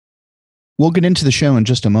We'll get into the show in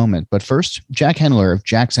just a moment, but first, Jack Hendler of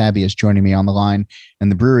Jack's Abbey is joining me on the line,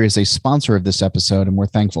 and the brewery is a sponsor of this episode, and we're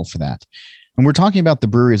thankful for that. And we're talking about the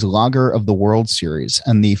brewery's Lager of the World series,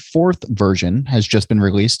 and the fourth version has just been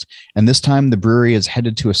released, and this time the brewery is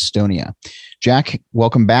headed to Estonia. Jack,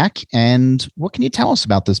 welcome back, and what can you tell us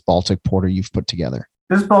about this Baltic Porter you've put together?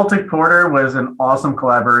 This Baltic Porter was an awesome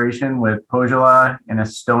collaboration with Pohjola in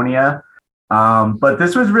Estonia. But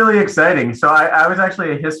this was really exciting. So I was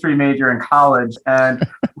actually a history major in college, and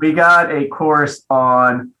we got a course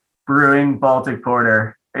on brewing Baltic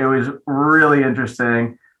Porter. It was really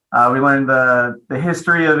interesting. We learned the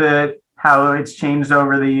history of it, how it's changed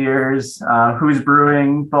over the years, who's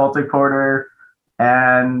brewing Baltic Porter,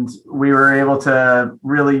 and we were able to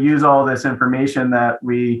really use all this information that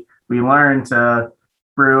we learned to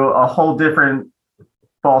brew a whole different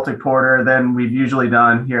Baltic Porter than we've usually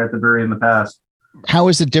done here at the brewery in the past. How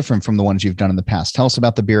is it different from the ones you've done in the past? Tell us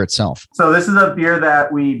about the beer itself. So this is a beer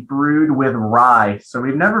that we brewed with rye. So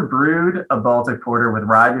we've never brewed a Baltic Porter with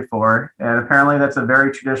rye before. And apparently that's a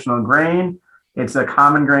very traditional grain. It's a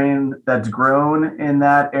common grain that's grown in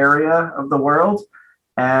that area of the world.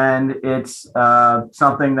 And it's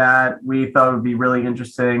something that we thought would be really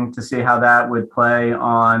interesting to see how that would play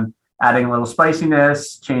on adding a little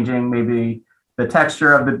spiciness, changing maybe the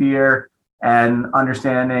texture of the beer, and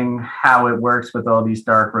understanding how it works with all these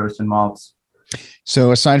dark roasted malts.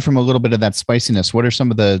 So aside from a little bit of that spiciness, what are some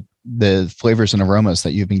of the flavors and aromas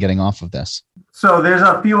that you've been getting off of this? So there's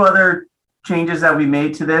a few other changes that we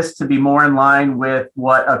made to this to be more in line with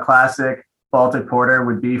what a classic Baltic Porter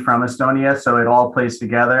would be from Estonia. So it all plays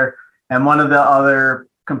together. And one of the other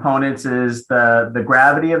components is the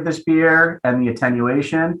gravity of this beer and the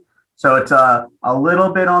attenuation. So it's a little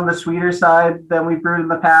bit on the sweeter side than we've brewed in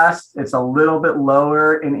the past. It's a little bit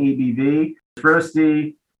lower in ABV. It's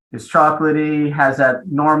roasty, it's chocolatey, has that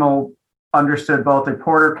normal understood Baltic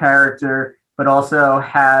Porter character, but also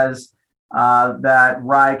has that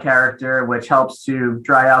rye character, which helps to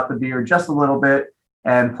dry out the beer just a little bit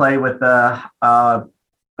and play with the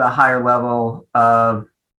higher level of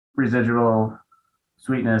residual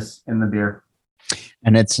sweetness in the beer.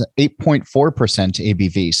 And it's 8.4%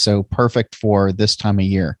 ABV, so perfect for this time of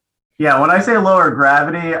year. Yeah, when I say lower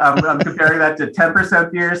gravity, I'm comparing that to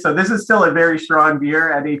 10% beer. So this is still a very strong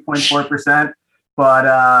beer at 8.4%,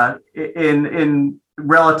 but in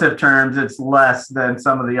relative terms, it's less than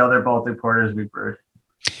some of the other Baltic Porters we've brewed.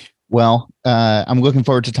 Well, I'm looking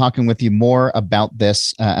forward to talking with you more about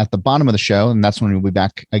this at the bottom of the show, and that's when we'll be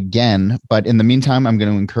back again. But in the meantime, I'm going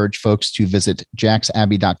to encourage folks to visit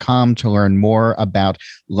jacksabbey.com to learn more about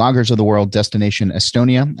Lagers of the World destination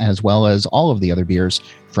Estonia, as well as all of the other beers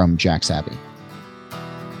from Jack's Abbey.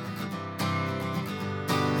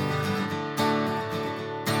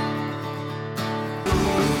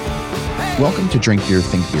 Welcome to Drink Beer,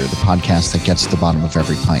 Think Beer, the podcast that gets to the bottom of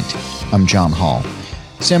every pint. I'm John Hall.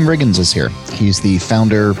 Sam Riggins is here. He's the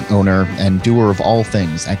founder, owner, and doer of all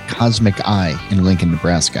things at Cosmic Eye in Lincoln,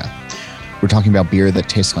 Nebraska. We're talking about beer that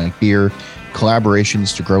tastes like beer,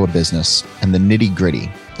 collaborations to grow a business, and the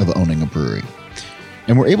nitty-gritty of owning a brewery.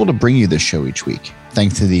 And we're able to bring you this show each week,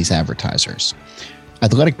 thanks to these advertisers.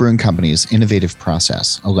 Athletic Brewing Company's innovative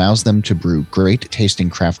process allows them to brew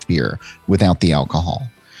great-tasting craft beer without the alcohol.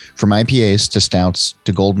 From IPAs to stouts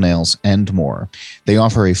to golden ales and more, they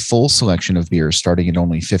offer a full selection of beers starting at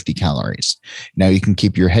only 50 calories. Now you can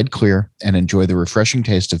keep your head clear and enjoy the refreshing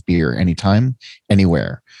taste of beer anytime,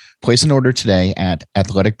 anywhere. Place an order today at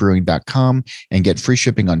athleticbrewing.com and get free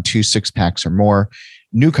shipping on 2 6-packs or more.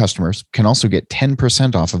 New customers can also get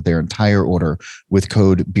 10% off of their entire order with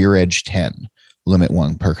code BeerEdge10, limit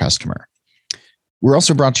 1 per customer. We're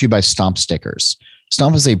also brought to you by Stomp Stickers.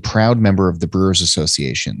 Stomp is a proud member of the Brewers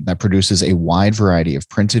Association that produces a wide variety of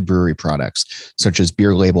printed brewery products, such as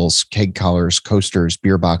beer labels, keg collars, coasters,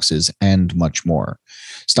 beer boxes, and much more.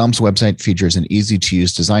 Stomp's website features an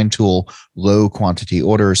easy-to-use design tool, low quantity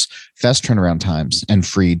orders, fast turnaround times, and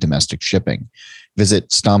free domestic shipping.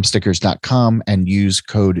 Visit stompstickers.com and use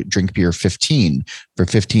code DRINKBEER15 for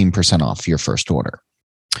 15% off your first order.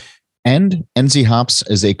 And NZ Hops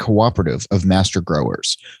is a cooperative of master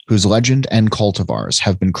growers whose legend and cultivars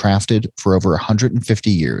have been crafted for over 150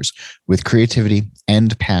 years with creativity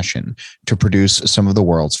and passion to produce some of the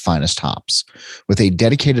world's finest hops. With a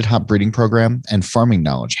dedicated hop breeding program and farming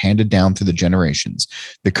knowledge handed down through the generations,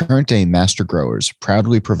 the current day master growers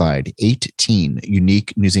proudly provide 18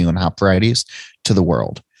 unique New Zealand hop varieties to the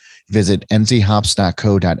world. Visit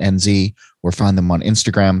nzhops.co.nz or find them on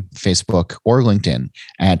Instagram, Facebook, or LinkedIn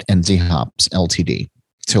at nzhops Ltd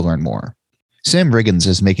to learn more. Sam Riggins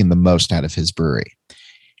is making the most out of his brewery.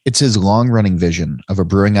 It's his long-running vision of a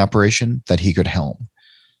brewing operation that he could helm.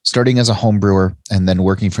 Starting as a home brewer and then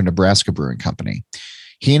working for Nebraska Brewing Company,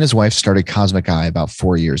 he and his wife started Cosmic Eye about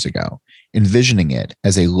 4 years ago, envisioning it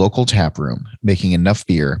as a local tap room making enough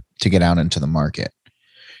beer to get out into the market.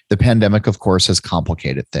 The pandemic, of course, has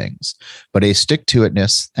complicated things, but a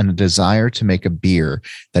stick-to-itness and a desire to make a beer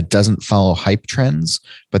that doesn't follow hype trends,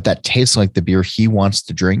 but that tastes like the beer he wants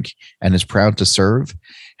to drink and is proud to serve,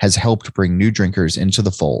 has helped bring new drinkers into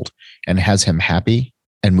the fold and has him happy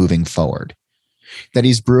and moving forward. That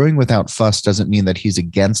he's brewing without fuss doesn't mean that he's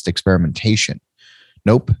against experimentation.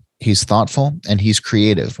 Nope. He's thoughtful and he's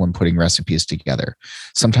creative when putting recipes together,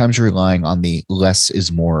 sometimes relying on the less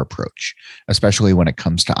is more approach, especially when it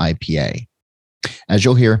comes to IPA. As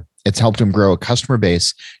you'll hear, it's helped him grow a customer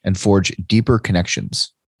base and forge deeper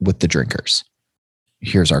connections with the drinkers.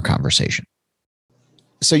 Here's our conversation.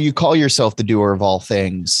 So you call yourself the doer of all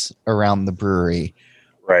things around the brewery.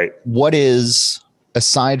 Right. What is,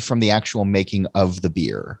 aside from the actual making of the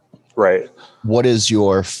beer, right, what is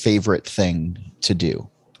your favorite thing to do?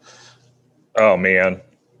 Oh man,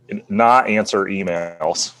 not answer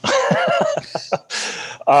emails.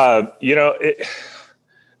 I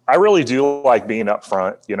really do like being up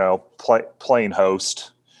front, playing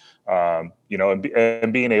host, and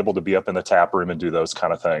being able to be up in the tap room and do those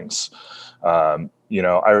kind of things.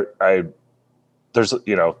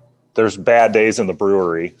 There's bad days in the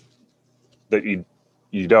brewery that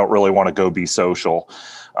you don't really want to go be social.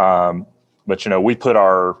 But we put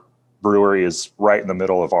our brewery is right in the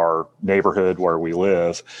middle of our neighborhood where we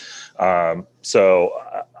live. So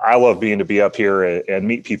I love being to be up here and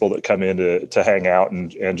meet people that come in to hang out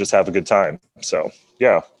and just have a good time. So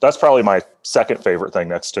yeah, that's probably my second favorite thing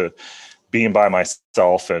next to being by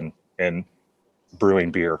myself and brewing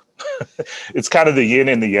beer. It's kind of the yin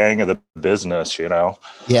and the yang of the business,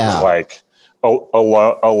 Yeah. Like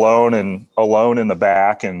alone in the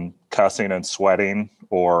back and cussing and sweating,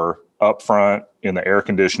 or up front in the air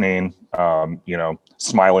conditioning,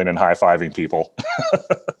 smiling and high-fiving people.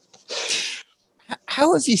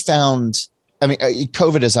 How have you found,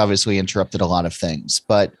 COVID has obviously interrupted a lot of things,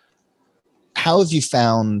 but how have you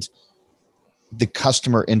found the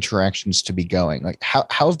customer interactions to be going? Like how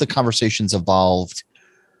have the conversations evolved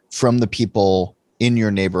from the people in your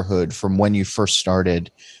neighborhood from when you first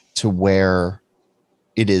started to where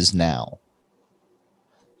it is now?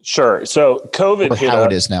 Sure. So COVID hit how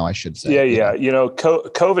it is now, I should say. Yeah.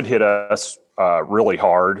 COVID hit us really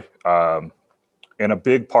hard. And a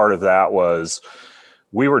big part of that was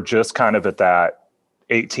we were just kind of at that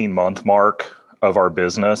 18-month mark of our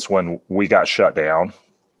business when we got shut down.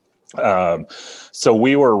 So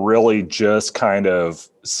we were really just kind of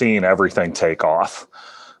seeing everything take off.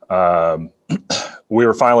 We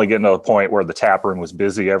were finally getting to the point where the tap room was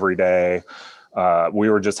busy every day. We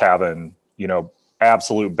were just having,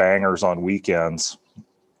 absolute bangers on weekends.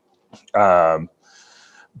 But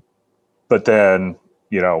then,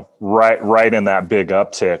 right in that big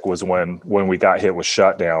uptick was when we got hit with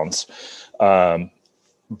shutdowns.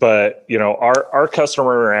 But our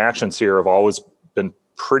customer interactions here have always been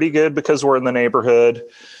pretty good because we're in the neighborhood.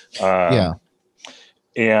 And,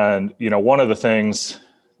 one of the things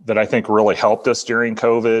that I think really helped us during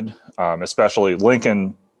COVID, especially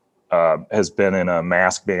Lincoln, has been in a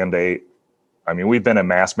mask mandate. We've been in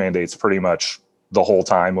mask mandates pretty much the whole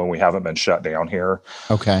time when we haven't been shut down here.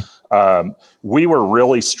 Okay. We were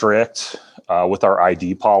really strict with our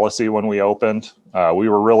ID policy when we opened. We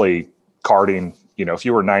were really carding, if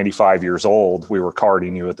you were 95 years old, we were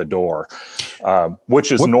carding you at the door,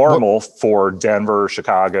 which is normal for Denver,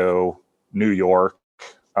 Chicago, New York,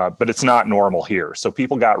 but it's not normal here. So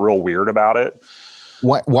people got real weird about it.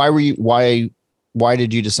 Why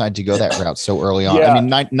did you decide to go that route so early on?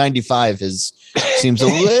 Yeah. 95 seems a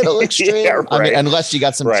little extreme. Yeah, right. Unless you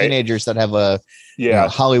got some teenagers that have a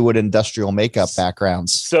Hollywood industrial makeup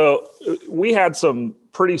backgrounds. So we had some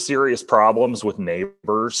pretty serious problems with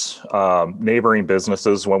neighbors, neighboring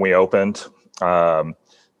businesses when we opened.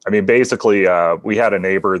 Basically, we had a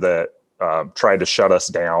neighbor that tried to shut us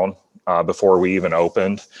down before we even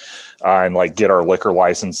opened and get our liquor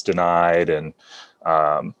license denied. And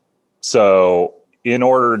so in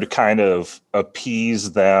order to kind of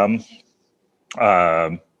appease them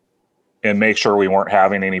and make sure we weren't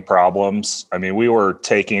having any problems, we were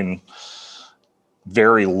taking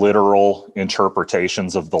very literal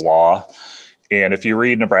interpretations of the law. And if you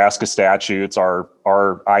read Nebraska statutes,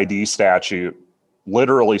 our ID statute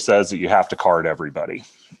literally says that you have to card everybody.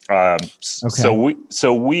 Okay.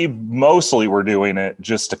 So we mostly were doing it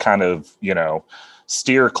just to kind of,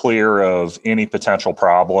 steer clear of any potential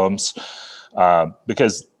problems,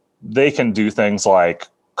 because they can do things like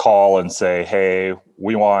call and say, hey,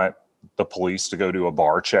 we want the police to go do a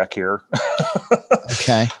bar check here.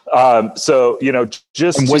 Okay. So, you know,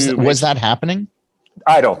 just and was that happening?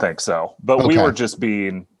 I don't think so, but Okay. we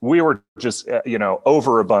were just, you know,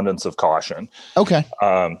 overabundance of caution. Okay.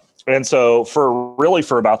 And so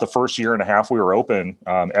for about the first year and a half we were open,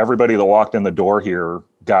 everybody that walked in the door here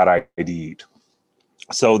got ID'd.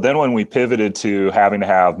 So then when we pivoted to having to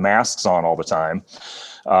have masks on all the time,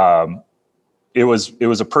 it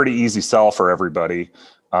was a pretty easy sell for everybody.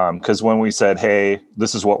 Because when we said, hey,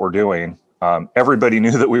 this is what we're doing, everybody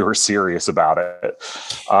knew that we were serious about it.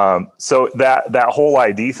 So that whole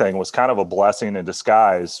ID thing was kind of a blessing in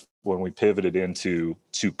disguise when we pivoted into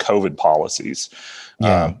COVID policies.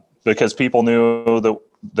 Yeah. Because people knew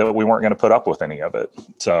that we weren't going to put up with any of it.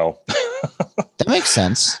 So that makes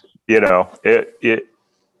sense. You know, it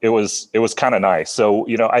was kind of nice. So,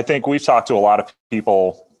 you know, I think we've talked to a lot of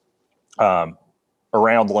people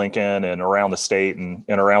around Lincoln and around the state and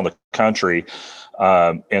around the country.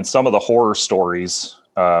 And some of the horror stories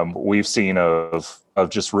we've seen of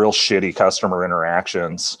just real shitty customer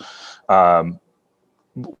interactions.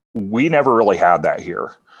 We never really had that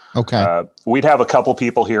here. Okay. We'd have a couple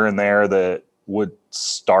people here and there that would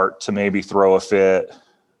start to maybe throw a fit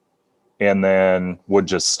and then would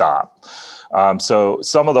just stop. So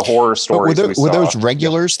some of the horror stories were those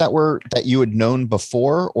regulars that you had known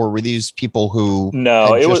before, or were these people who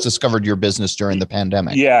had discovered your business during the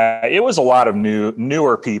pandemic? Yeah, it was a lot of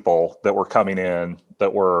newer people that were coming in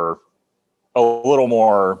that were a little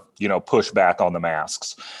more, you know, pushback on the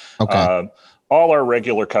masks. Okay. All our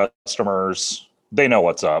regular customers, they know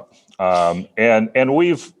what's up. And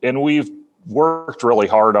we've worked really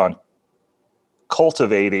hard on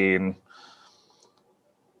cultivating.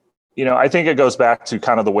 You know, I think it goes back to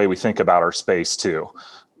kind of the way we think about our space too.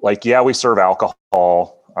 Like, yeah, we serve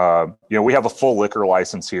alcohol. You know, we have a full liquor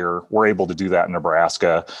license here. We're able to do that in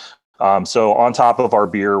Nebraska. So on top of our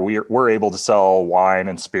beer, we're able to sell wine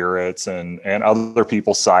and spirits and other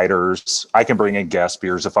people's ciders. I can bring in guest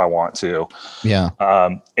beers if I want to. Yeah.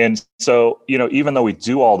 And so, you know, even though we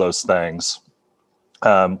do all those things,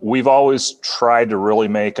 we've always tried to really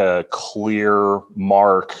make a clear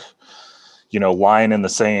mark, you know, line in the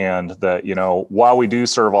sand that, you know, while we do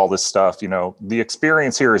serve all this stuff, you know, the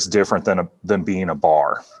experience here is different than being a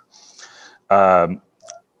bar.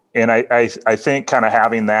 And I think kind of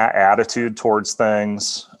having that attitude towards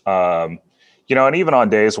things, you know, and even on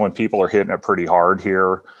days when people are hitting it pretty hard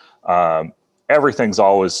here, everything's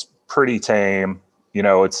always pretty tame. You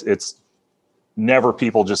know, it's never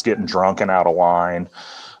people just getting drunk and out of line.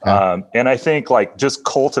 Yeah. And I think like just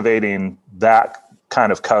cultivating that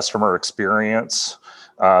kind of customer experience.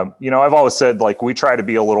 You know, I've always said like we try to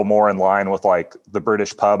be a little more in line with like the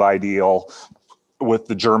British pub ideal, with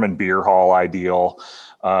the German beer hall ideal,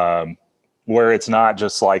 where it's not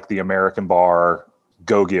just like the American bar,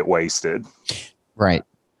 go get wasted. Right.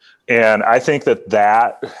 And I think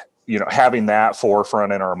that, you know, having that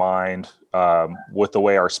forefront in our mind, with the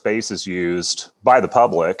way our space is used by the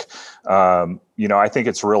public, you know, I think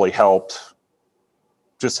it's really helped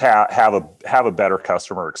just have a better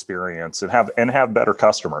customer experience and have better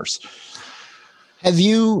customers.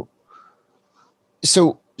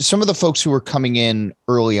 So some of the folks who were coming in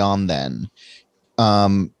early on then,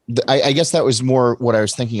 I guess that was more what I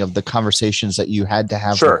was thinking of, the conversations that you had to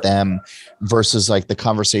have with them versus like the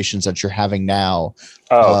conversations that you're having now.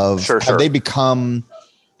 Have they become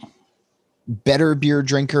better beer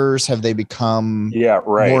drinkers? Have they become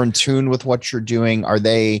more in tune with what you're doing? Are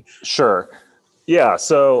they? Sure. Yeah.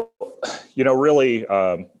 So, you know, really,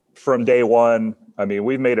 from day one, I mean,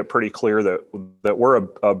 we've made it pretty clear that we're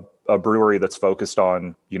a brewery that's focused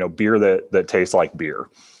on, you know, beer that tastes like beer.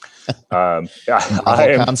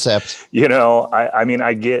 Concept. You know, I mean,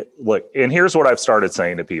 look, and here's what I've started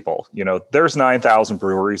saying to people. You know, there's 9,000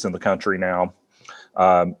 breweries in the country now.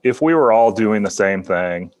 If we were all doing the same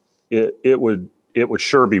thing, it would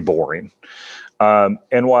sure be boring.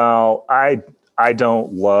 And while I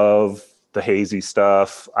don't love the hazy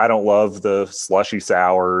stuff, I don't love the slushy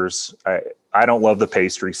sours, I don't love the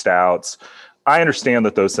pastry stouts, I understand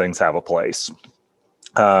that those things have a place.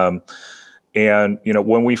 And, you know,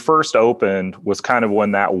 when we first opened was kind of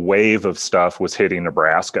when that wave of stuff was hitting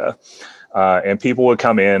Nebraska. And people would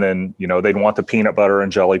come in and, you know, they'd want the peanut butter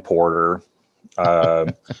and jelly porter.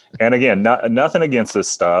 And again, nothing against this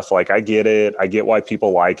stuff. Like, I get it. I get why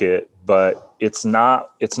people like it, but it's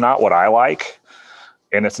not what I like.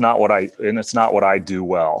 And it's not what I do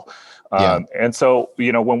well. And so,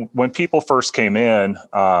 you know, when people first came in,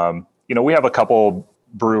 you know, we have a couple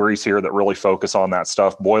breweries here that really focus on that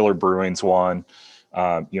stuff. Boiler Brewing's one.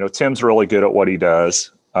 You know, Tim's really good at what he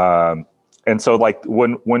does. And so like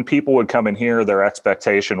when people would come in here, their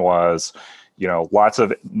expectation was, lots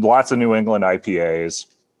of New England IPAs,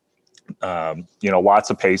 lots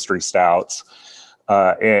of pastry stouts.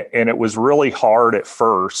 And it was really hard at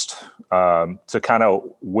first to kind of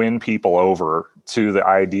win people over to the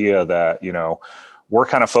idea that, we're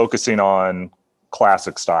kind of focusing on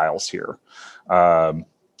classic styles here.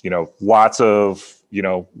 Lots of,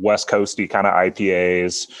 West Coasty kind of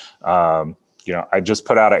IPAs. I just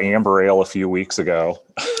put out an amber ale a few weeks ago.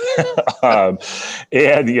 And,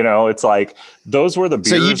 it's like, those were the beers.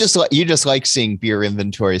 So you just like seeing beer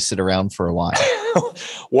inventory sit around for a while.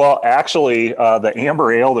 Well, actually, the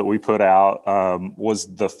amber ale that we put out was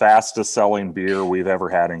the fastest selling beer we've ever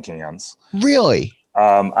had in cans. Really?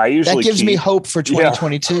 That gives me hope for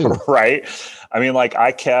 2022. Yeah, right. I mean, like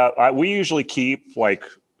we usually keep like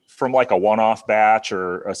from like a one-off batch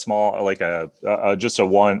or a small, like just a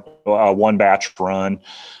one batch run.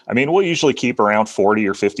 I mean, we'll usually keep around 40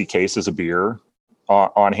 or 50 cases of beer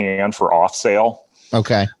on hand for off sale.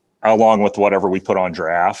 Okay. Along with whatever we put on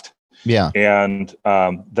draft. Yeah. And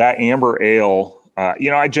that amber ale,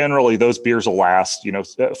 I generally, those beers will last,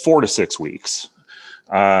 4 to 6 weeks.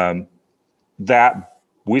 That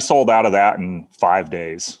we sold out of that in 5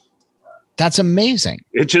 days. That's amazing.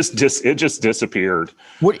 It just disappeared.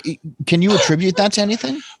 What can you attribute that to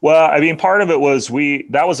anything? Well, I mean, part of it was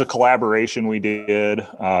that was a collaboration we did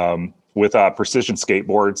with Precision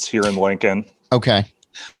Skateboards here in Lincoln. Okay.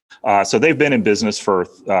 So they've been in business for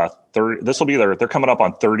 30. This will be they're coming up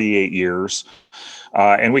on 38 years.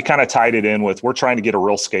 And we kind of tied it in with, we're trying to get a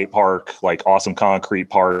real skate park, like Awesome Concrete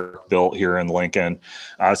Park, built here in Lincoln.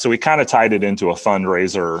 So we kind of tied it into a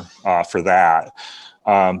fundraiser for that.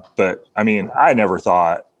 But I mean, I never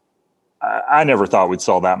thought we'd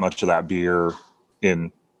sell that much of that beer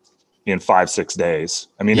in 5-6 days.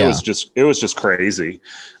 I mean, yeah. It was just crazy.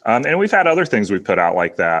 And we've had other things we put out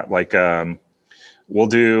like that. Like, we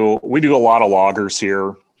do a lot of lagers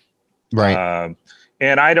here. Right.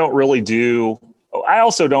 And I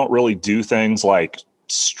also don't really do things like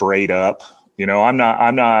straight up, I'm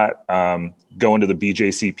not going to the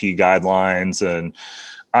BJCP guidelines, and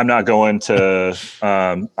I'm not going to,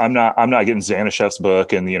 I'm not getting Xanashev's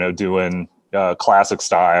book and, doing classic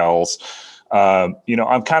styles. I'm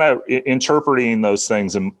kind of interpreting those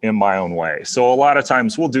things in my own way. So a lot of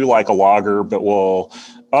times we'll do like a lager, but we'll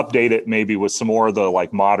update it maybe with some more of the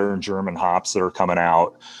like modern German hops that are coming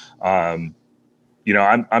out. I'm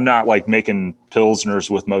not like making Pilsners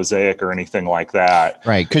with Mosaic or anything like that.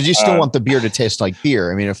 Right. Because you still want the beer to taste like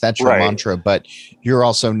beer. I mean, if that's your mantra, but you're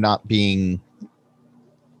also not being,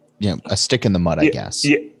 a stick in the mud, I guess.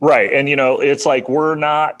 Yeah, right. And, it's like, we're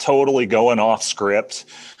not totally going off script.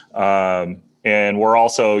 And we're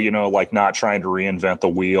also, like not trying to reinvent the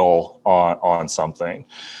wheel on something.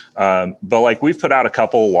 But like we've put out a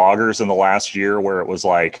couple of lagers in the last year where it was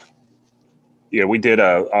like, we did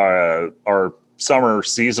our summer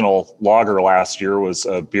seasonal lager last year was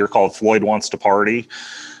a beer called Floyd Wants to Party.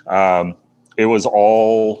 It was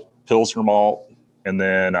all Pilsner malt, and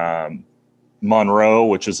then Monroe,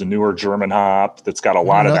 which is a newer German hop that's got a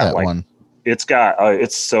lot of that. Like one.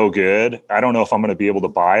 It's so good. I don't know if I'm going to be able to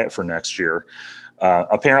buy it for next year.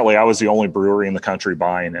 Apparently I was the only brewery in the country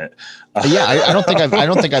buying it. Yeah. I don't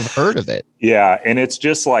think I've heard of it. Yeah. And it's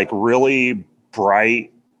just like really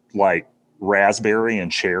bright, like raspberry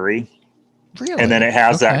and cherry. Really? And then it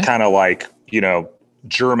has that kind of like,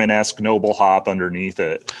 German-esque noble hop underneath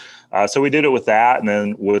it. So we did it with that, and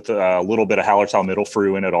then with a little bit of Hallertau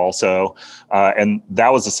Mittelfrüh in it also. And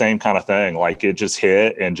that was the same kind of thing. Like it just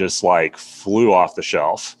hit and just like flew off the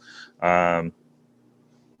shelf. Yeah.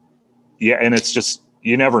 And it's just,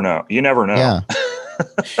 you never know. Yeah.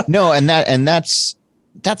 No. And that's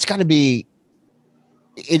gotta be,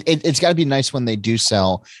 it's gotta be nice when they do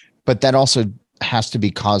sell, but that also has to be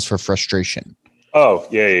cause for frustration. Oh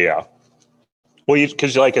yeah. Well,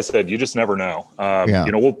 because like I said, you just never know.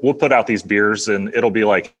 We'll put out these beers and it'll be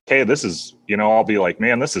like, hey, this is, I'll be like,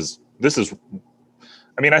 man, this is,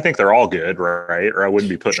 I mean, I think they're all good, right? Or I wouldn't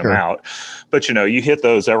be putting them out. But, you hit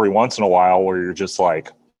those every once in a while where you're just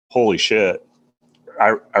like, holy shit,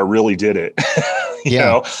 I really did it. you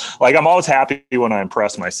know, like I'm always happy when I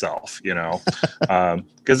impress myself,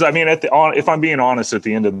 because I mean, if I'm being honest, at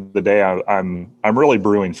the end of the day, I'm really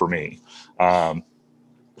brewing for me.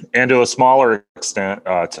 And to a smaller extent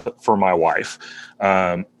for my wife.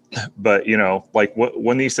 But, like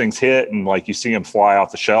when these things hit and like you see them fly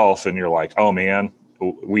off the shelf and you're like, oh man,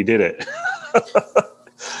 we did it.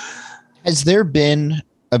 Has there been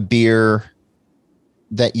a beer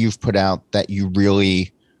that you've put out that you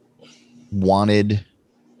really wanted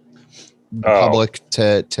the public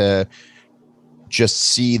to just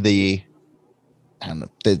see the, I don't know,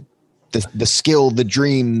 the skill, the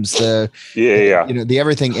dreams, the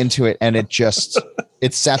everything into it, and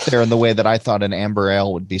it sat there in the way that I thought an amber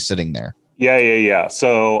ale would be sitting there. Yeah.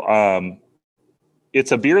 So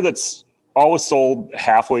it's a beer that's always sold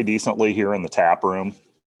halfway decently here in the tap room.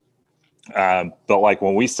 But like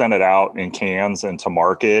when we sent it out in cans and to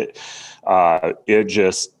market, it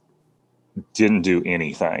just didn't do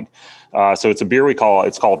anything. So it's a beer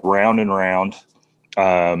it's called Round and Round.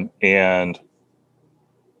 And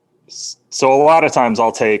so a lot of times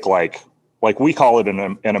I'll take like we call it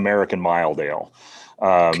an American mild ale.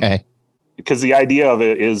 Okay. Because the idea of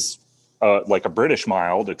it is like a British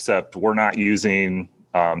mild, except we're not using,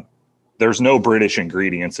 there's no British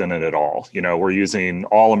ingredients in it at all. We're using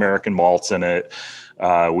all American malts in it.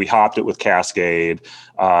 We hopped it with Cascade,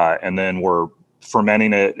 and then we're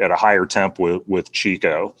fermenting it at a higher temp with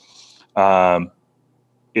Chico.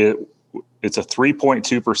 It's a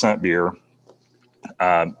 3.2% beer.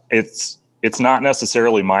 It's not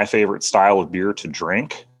necessarily my favorite style of beer to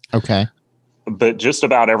drink. Okay. But just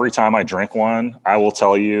about every time I drink one, I will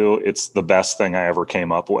tell you it's the best thing I ever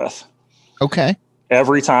came up with. Okay.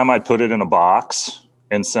 Every time I put it in a box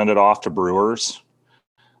and send it off to brewers,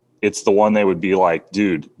 it's the one they would be like,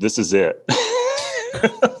 dude, this is it.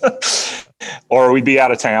 Or we'd be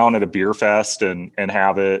out of town at a beer fest and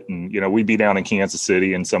have it. And, we'd be down in Kansas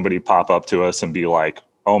City and somebody pop up to us and be like,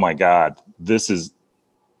 oh my God,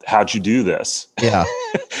 how'd you do this? Yeah.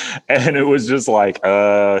 And it was just like,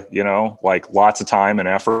 like lots of time and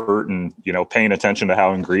effort and, paying attention to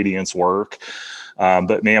how ingredients work.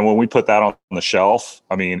 But man, when we put that on the shelf,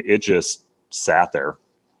 I mean, it just sat there.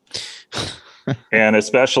 And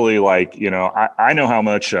especially like, I know how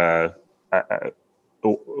much,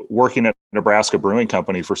 working at Nebraska Brewing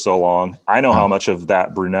Company for so long, I know how much of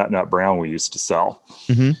that Brunette Nut Brown we used to sell.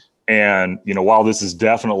 Mm-hmm. And, while this is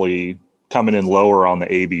definitely coming in lower on the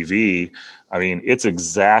ABV, I mean, it's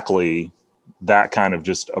exactly that kind of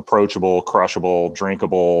just approachable, crushable,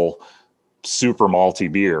 drinkable, super malty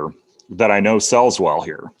beer that I know sells well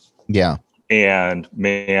here. Yeah. And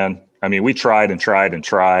man, I mean, we tried and tried and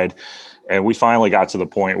tried, and we finally got to the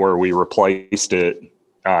point where we replaced it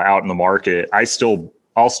out in the market.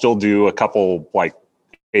 I'll still do a couple like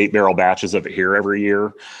 8-barrel batches of it here every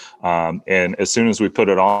year. And as soon as we put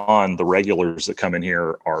it on, the regulars that come in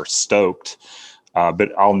here are stoked.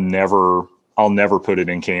 But I'll never put it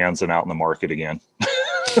in cans and out in the market again.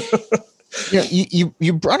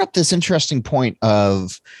 You brought up this interesting point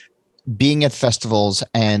of being at festivals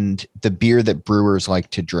and the beer that brewers like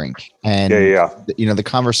to drink, and the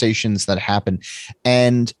conversations that happen.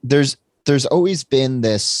 And there's always been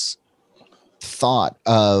this thought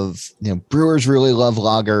of, brewers really love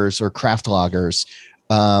lagers or craft lagers.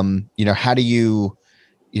 How do you,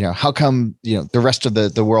 how come, the rest of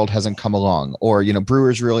the world hasn't come along, or,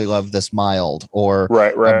 brewers really love this mild or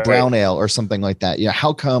a brown ale or something like that.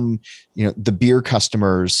 How come, the beer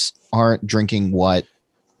customers aren't drinking what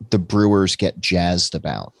the brewers get jazzed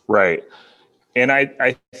about? Right. And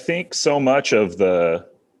I think so much of the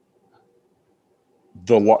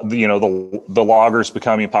lagers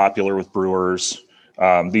becoming popular with brewers,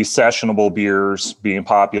 these sessionable beers being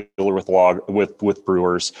popular with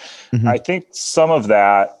brewers. Mm-hmm. I think some of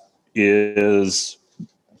that is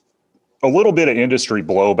a little bit of industry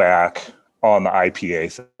blowback on the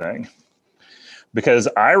IPA thing, because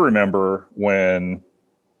I remember when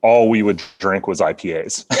all we would drink was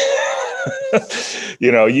IPAs.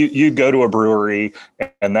 You go to a brewery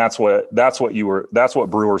and that's what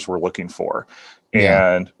brewers were looking for.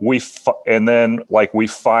 Yeah. And we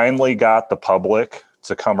finally got the public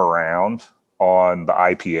to come around on the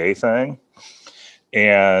IPA thing.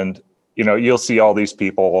 And, you'll see all these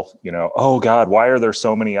people, oh God, why are there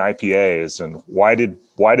so many IPAs? And why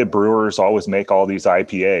did brewers always make all these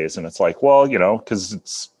IPAs? And it's like, well,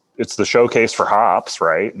 cause it's the showcase for hops,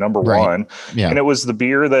 right? Number one. Yeah. And it was the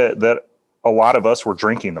beer that a lot of us were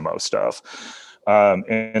drinking the most of.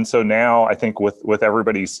 And so now I think with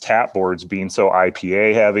everybody's tap boards being so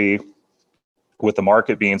IPA heavy, with the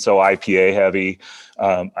market being so IPA heavy,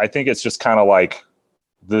 I think it's just kind of like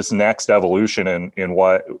this next evolution in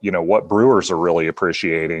what brewers are really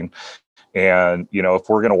appreciating. And, if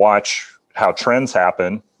we're going to watch how trends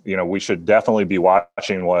happen, we should definitely be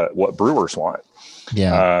watching what brewers want.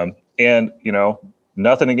 Yeah. And,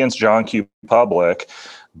 nothing against John Q. Public,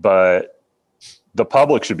 but the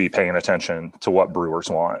public should be paying attention to what brewers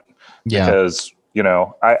want. Yeah. Because,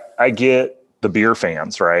 I get the beer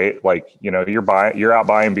fans, right? Like, you're out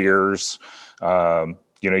buying beers.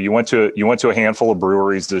 You went to a handful of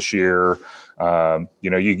breweries this year.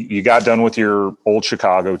 You got done with your old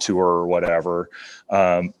Chicago tour or whatever.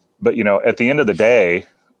 But at the end of the day,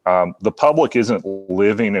 the public isn't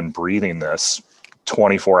living and breathing this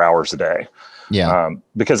 24 hours a day. Yeah.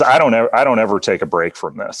 Because I don't ever take a break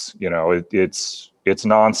from this. It's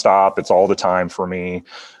nonstop. It's all the time for me.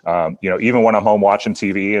 Even when I'm home watching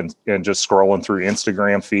TV and just scrolling through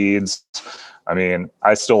Instagram feeds, I mean,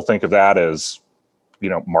 I still think of that as,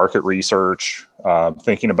 market research,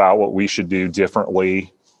 thinking about what we should do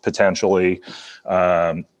differently, potentially.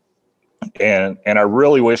 And I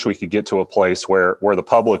really wish we could get to a place where the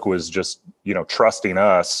public was just, trusting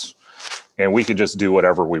us and we could just do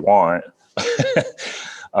whatever we want.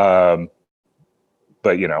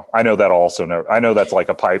 But I know that also. I know that's like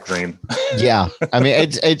a pipe dream. Yeah, I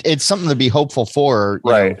mean, it's something to be hopeful for,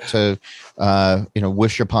 right? To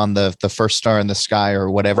wish upon the first star in the sky or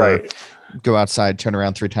whatever. Right. Go outside, turn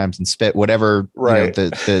around 3 times, and spit. Whatever. Right.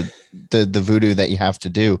 The voodoo that you have to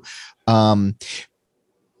do. But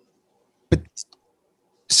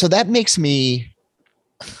so that makes me.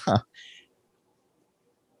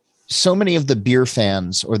 So many of the beer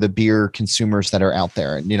fans or the beer consumers that are out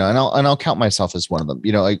there, and I'll count myself as one of them.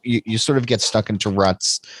 You sort of get stuck into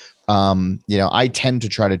ruts. I tend to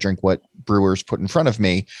try to drink what brewers put in front of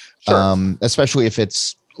me, sure. Especially if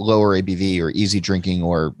it's lower ABV or easy drinking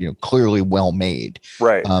or clearly well made.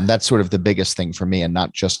 Right. That's sort of the biggest thing for me, and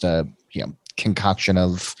not just a concoction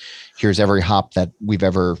of here's every hop that we've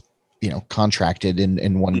ever contracted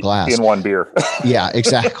in one glass, in one beer. Yeah,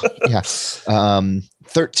 exactly. Yeah.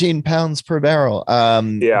 13 pounds per barrel.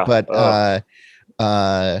 Yeah. But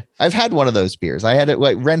I've had one of those beers. I had it.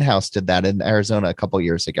 Like Wren House did that in Arizona a couple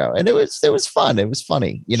years ago, and it was fun. It was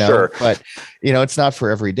funny, Sure. But it's not for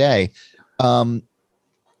every day.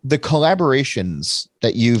 The collaborations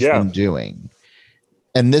that you've been doing,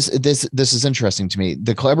 and this is interesting to me.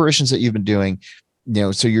 The collaborations that you've been doing.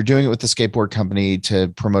 So you're doing it with the skateboard company to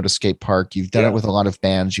promote a skate park. You've done it with a lot of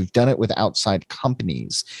bands. You've done it with outside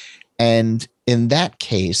companies. And in that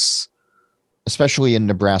case, especially in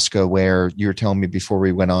Nebraska, where you were telling me before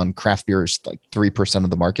we went on, craft beer is like 3% of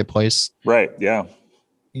the marketplace. Right. Yeah.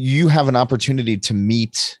 You have an opportunity to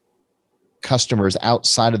meet customers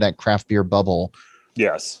outside of that craft beer bubble.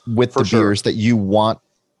 Yes. With the beers that you want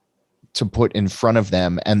to put in front of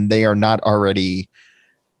them, and they are not already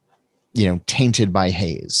tainted by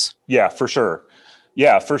haze. Yeah, for sure.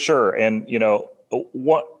 And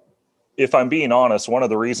what, if I'm being honest, one of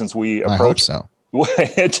the reasons we approach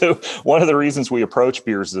one of the reasons we approach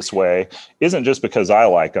beers this way isn't just because I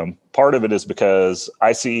like them. Part of it is because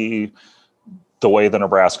I see the way the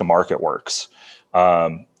Nebraska market works.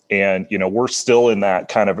 And we're still in that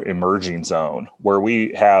kind of emerging zone where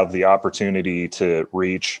we have the opportunity to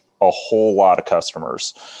reach a whole lot of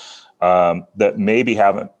customers that maybe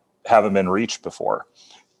haven't been reached before.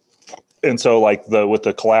 And so with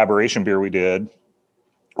the collaboration beer we did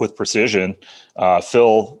with Precision,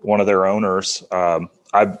 Phil, one of their owners,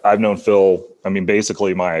 I've known Phil, I mean,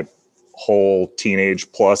 basically my whole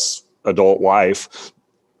teenage plus adult life.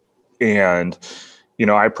 And,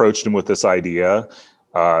 I approached him with this idea,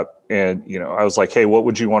 and, I was like, hey, what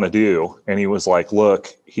would you want to do? And he was like, look,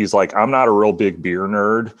 he's like, I'm not a real big beer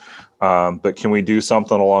nerd. But can we do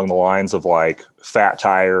something along the lines of like Fat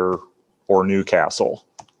Tire or Newcastle?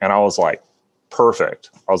 And I was like, perfect.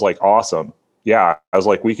 I was like, awesome. Yeah. I was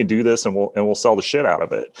like, we can do this and we'll sell the shit out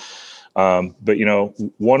of it. But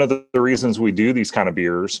one of the reasons we do these kind of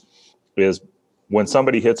beers is when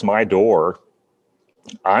somebody hits my door,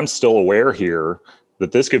 I'm still aware here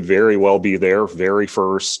that this could very well be their very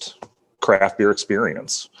first craft beer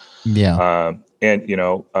experience. Yeah. And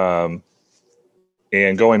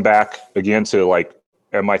going back again to like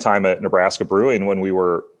at my time at Nebraska Brewing, when we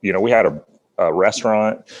were, we had a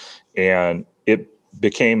restaurant, and it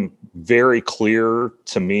became very clear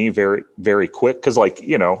to me very, very quick. Cause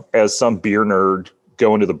as some beer nerd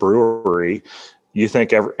going to the brewery, you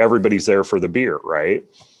think everybody's there for the beer, right?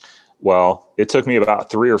 Well, it took me about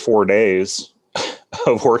 3 or 4 days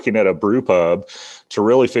of working at a brew pub to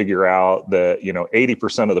really figure out that,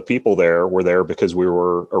 80% of the people there were there because we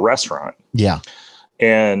were a restaurant. Yeah.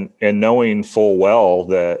 And knowing full well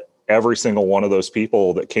that every single one of those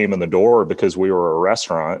people that came in the door because we were a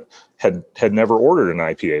restaurant had never ordered an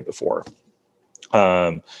IPA before.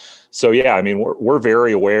 So yeah, I mean, we're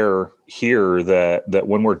very aware here that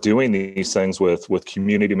when we're doing these things with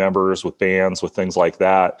community members, with bands, with things like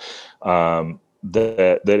that,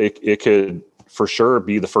 that it could for sure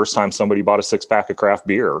be the first time somebody bought a 6-pack of craft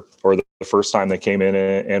beer, or the first time they came in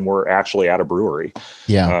and were actually at a brewery.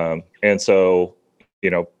 Yeah. And so,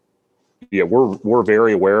 we're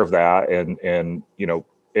very aware of that. And,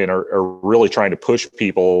 are really trying to push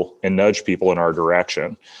people and nudge people in our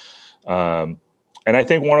direction. And I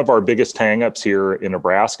think one of our biggest hangups here in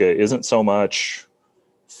Nebraska isn't so much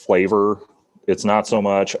flavor. It's not so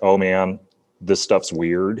much, oh man, this stuff's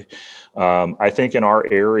weird. I think in our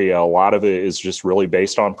area, a lot of it is just really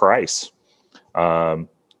based on price.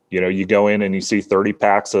 You go in and you see 30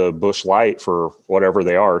 packs of Busch Light for whatever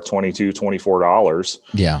they are, $22, $24.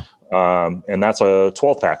 Yeah. And that's a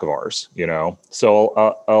 12 pack of ours,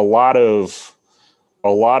 So a lot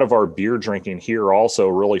of our beer drinking here also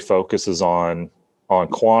really focuses on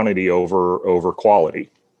quantity over quality.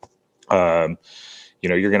 You're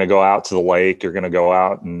going to go out to the lake, you're going to go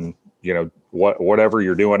out and, whatever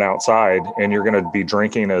you're doing outside, and you're going to be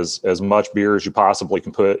drinking as much beer as you possibly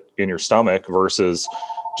can put in your stomach versus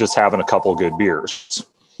just having a couple of good beers.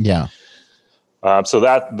 Yeah. So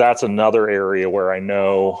that's another area where I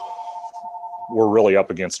know we're really up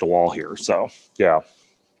against a wall here. So, yeah.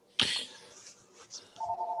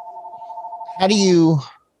 How do you,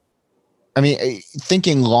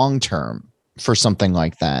 thinking long-term for something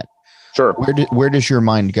like that, sure. Where does your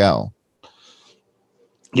mind go?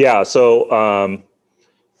 Yeah. So,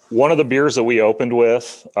 one of the beers that we opened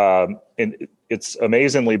with, and it's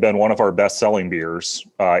amazingly been one of our best selling beers,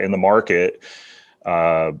 in the market,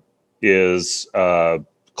 is,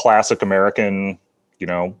 classic American,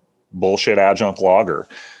 bullshit adjunct lager.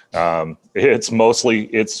 It's mostly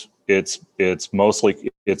corn.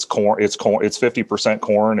 It's 50%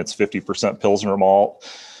 corn. It's 50% Pilsner malt.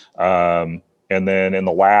 And then in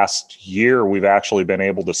the last year, we've actually been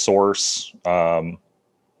able to source,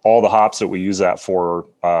 all the hops that we use that for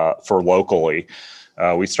locally.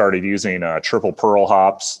 We started using, Triple Pearl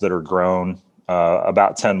hops that are grown,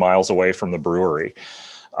 about 10 miles away from the brewery.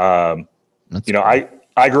 I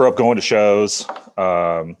grew up going to shows.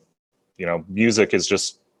 Music is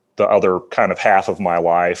just the other kind of half of my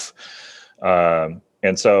life. And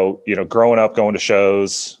so, growing up, going to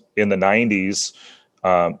shows in the 90s,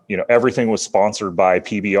 everything was sponsored by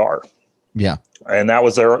PBR. Yeah. And that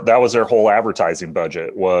was their whole advertising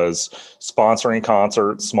budget, was sponsoring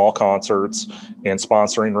concerts, small concerts, and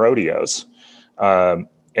sponsoring rodeos. And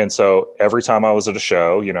so every time I was at a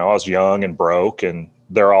show, I was young and broke, and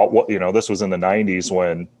they're all, this was in the 90s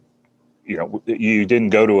when, you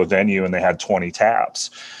didn't go to a venue and they had 20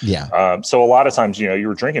 taps. Yeah. So a lot of times, you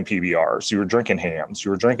were drinking PBRs, you were drinking hams,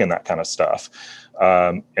 you were drinking that kind of stuff.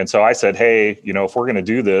 And so I said, hey, if we're going to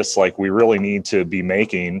do this, like, we really need to be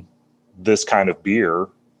making this kind of beer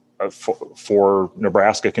for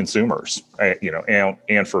Nebraska consumers,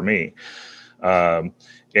 and for me. And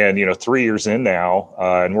 3 years in now,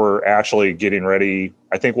 and we're actually getting ready.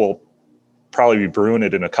 I think we'll probably be brewing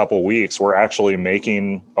it in a couple of weeks. We're actually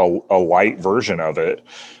making a light version of it,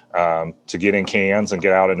 to get in cans and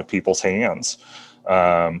get out into people's hands.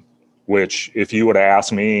 Which, if you would have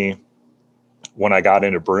asked me when I got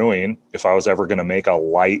into brewing, if I was ever going to make a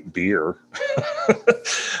light beer,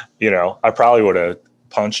 I probably would have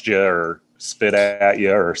punched you or spit at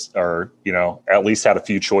you or at least had a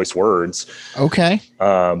few choice words. Okay.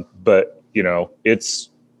 But it's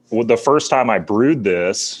the first time I brewed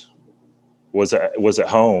this was at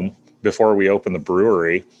home before we opened the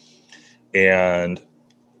brewery. And,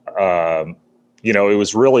 it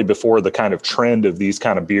was really before the kind of trend of these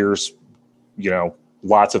kind of beers,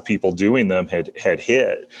 lots of people doing them had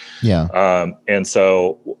hit. Yeah. And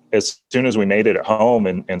so as soon as we made it at home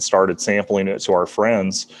and started sampling it to our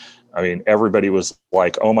friends, everybody was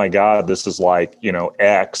like, oh my God, this is like,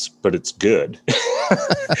 X, but it's good.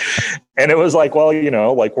 And it was like, well,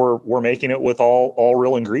 like we're making it with all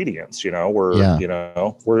real ingredients,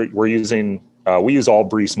 we're using, we use all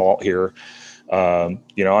Briess malt here. I'm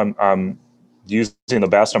using the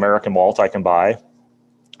best American malt I can buy.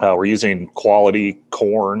 We're using quality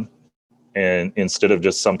corn and instead of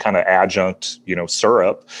just some kind of adjunct,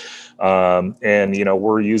 syrup. And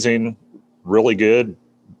we're using really good,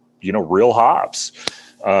 real hops.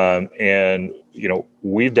 And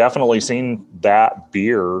we've definitely seen that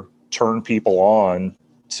beer turn people on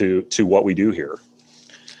to what we do here.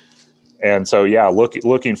 And so, yeah,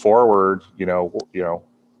 looking forward,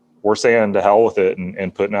 we're saying to hell with it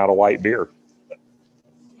and putting out a light beer.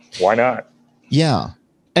 Why not? Yeah.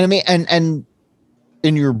 And and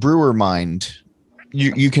in your brewer mind,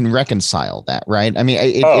 you can reconcile that, right?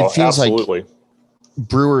 It feels absolutely. Like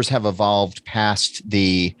brewers have evolved past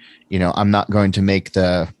the, I'm not going to make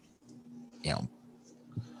the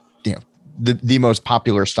most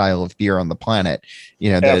popular style of beer on the planet,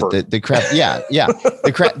 the craft. Yeah. Yeah.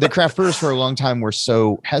 The craft brewers for a long time were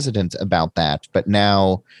so hesitant about that, but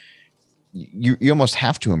now you almost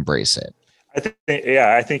have to embrace it.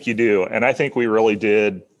 I think you do. And I think we really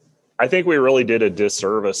did a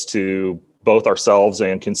disservice to both ourselves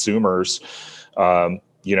and consumers,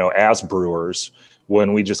 as brewers,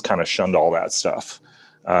 when we just kind of shunned all that stuff.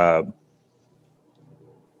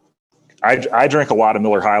 I drink a lot of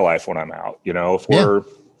Miller High Life when I'm out, if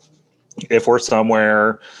we're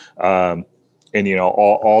somewhere, and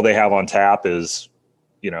all they have on tap is,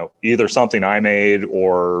 either something I made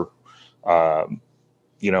or,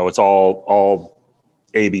 it's all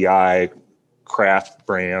ABI craft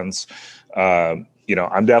brands. I'm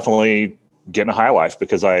definitely getting a High Life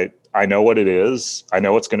because I know what it is. I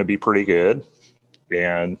know it's going to be pretty good,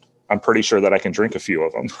 and I'm pretty sure that I can drink a few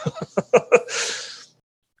of them.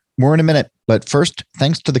 More in a minute, but first,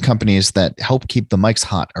 thanks to the companies that help keep the mics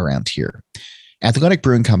hot around here. Athletic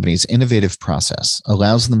Brewing Company's innovative process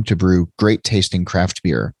allows them to brew great tasting craft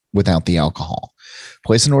beer without the alcohol.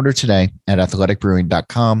 Place an order today at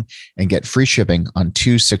athleticbrewing.com and get free shipping on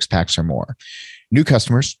 2 6-packs or more. New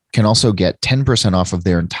customers can also get 10% off of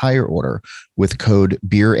their entire order with code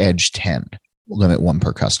BeerEdge10, limit 1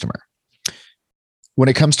 per customer. When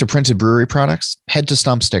it comes to printed brewery products, head to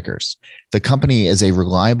Stump Stickers. The company is a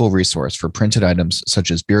reliable resource for printed items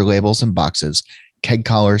such as beer labels and boxes, keg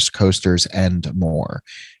collars, coasters, and more.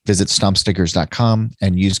 Visit stumpstickers.com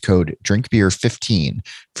and use code DRINKBEER15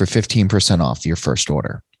 for 15% off your first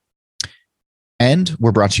order. And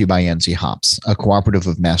we're brought to you by NZ Hops, a cooperative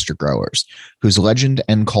of master growers whose legend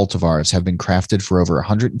and cultivars have been crafted for over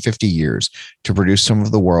 150 years to produce some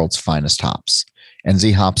of the world's finest hops.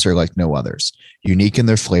 NZ hops are like no others, unique in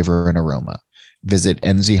their flavor and aroma. Visit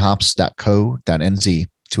nzhops.co.nz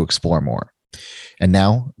to explore more. And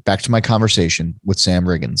now back to my conversation with Sam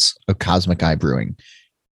Riggins of Cosmic Eye Brewing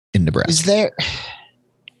in Nebraska.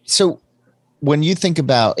 So when you think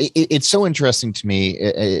about it, it's so interesting to me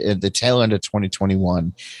at the tail end of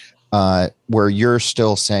 2021, where you're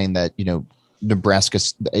still saying that, Nebraska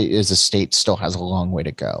as a state still has a long way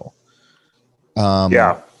to go. And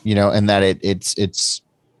that it's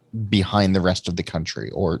behind the rest of the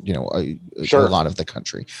country, or Sure. a lot of the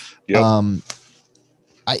country. Yep.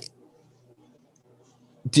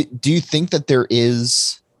 Do you think that there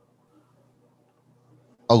is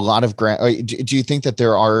a lot of ground? Do you think that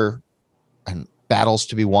there are battles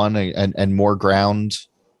to be won and more ground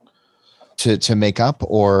to make up?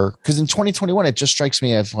 Or because in 2021 it just strikes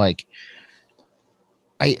me as like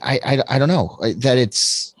I don't know, that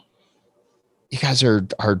it's, you guys are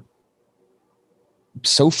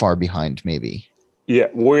so far behind, maybe. Yeah,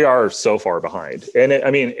 we are so far behind. And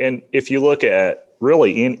and if you look at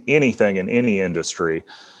really in anything in any industry,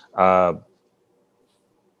 let's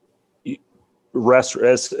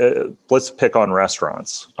pick on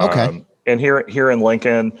restaurants. Okay. And here in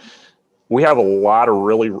Lincoln, we have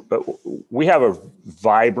we have a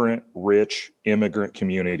vibrant, rich immigrant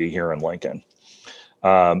community here in Lincoln.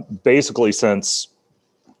 Basically since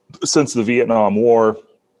the Vietnam War,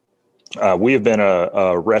 we have been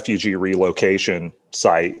a refugee relocation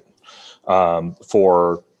site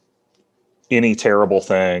for any terrible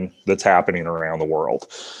thing that's happening around the world.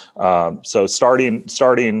 So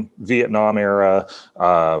starting Vietnam era,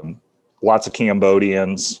 lots of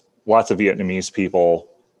Cambodians, lots of Vietnamese people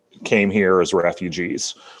came here as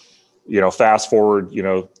refugees. Fast forward,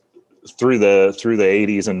 through the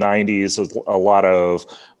 80s and 90s, a lot of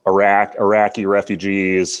Iraqi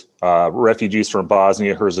refugees, refugees from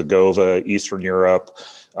Bosnia, Herzegovina, Eastern Europe,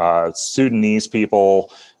 Sudanese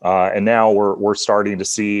people, and now we're starting to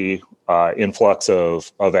see influx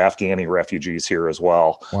of Afghani refugees here as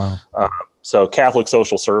well. Wow. So Catholic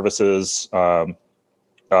Social Services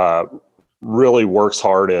really works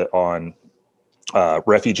hard on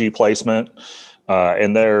refugee placement,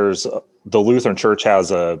 and the Lutheran Church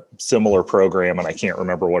has a similar program, and I can't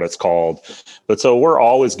remember what it's called. But so we're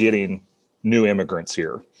always getting new immigrants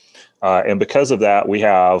here. And because of that, we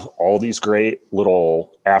have all these great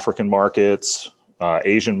little African markets,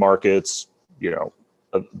 Asian markets.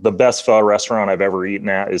 The best pho restaurant I've ever eaten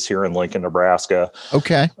at is here in Lincoln, Nebraska.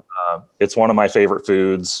 Okay. It's one of my favorite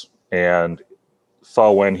foods, and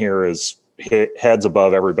pho in here is heads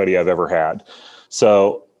above everybody I've ever had.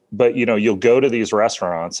 So, but you'll go to these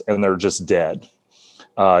restaurants and they're just dead.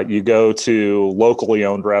 You go to locally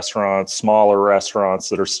owned restaurants, smaller restaurants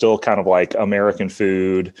that are still kind of like American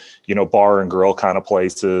food, bar and grill kind of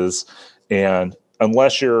places. And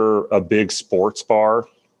unless you're a big sports bar,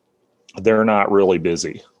 they're not really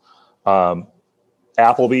busy.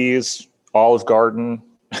 Applebee's, Olive Garden,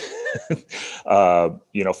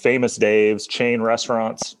 Famous Dave's, chain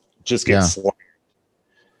restaurants just get slammed.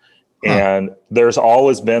 And there's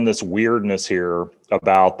always been this weirdness here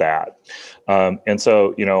about that. And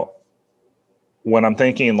so, when I'm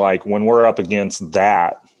thinking like when we're up against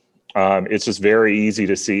that, it's just very easy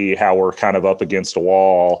to see how we're kind of up against a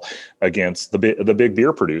wall against the big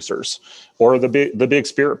beer producers or the big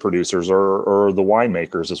spirit producers or the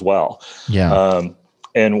winemakers as well. Yeah.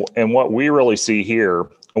 And what we really see here,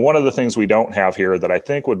 and one of the things we don't have here that I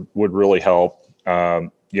think would really help, I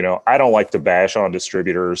don't like to bash on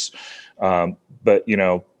distributors, but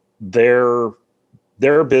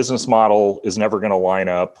their business model is never going to line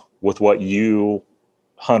up with what you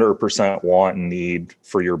 100% want and need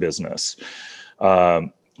for your business.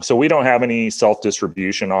 So we don't have any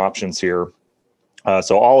self-distribution options here.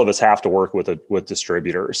 So all of us have to work with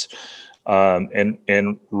distributors.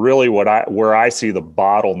 And really where I see the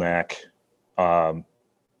bottleneck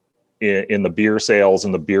in the beer sales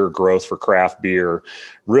and the beer growth for craft beer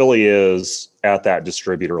really is at that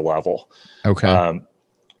distributor level. Okay.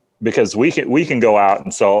 Because we can go out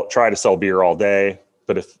and try to sell beer all day,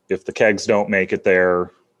 but if the kegs don't make it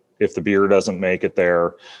there, if the beer doesn't make it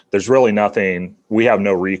there, there's really nothing. We have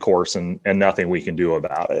no recourse and nothing we can do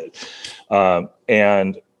about it.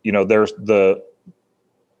 There's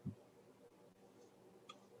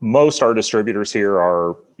most our distributors here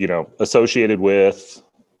are associated with.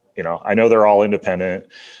 I know they're all independent,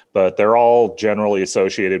 but they're all generally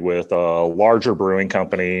associated with a larger brewing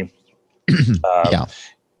company. Yeah.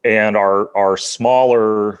 And our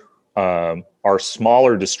smaller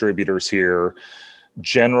distributors here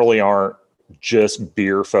generally aren't just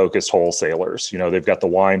beer focused wholesalers. They've got the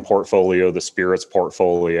wine portfolio, the spirits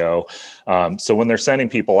portfolio. So when they're sending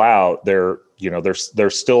people out, they're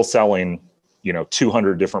still selling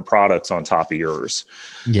 200 different products on top of yours.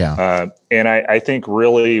 Yeah. And I think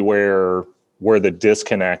really where the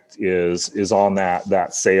disconnect is on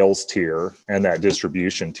that sales tier and that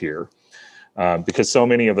distribution tier. Because so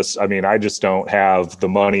many of us, I just don't have the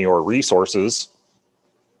money or resources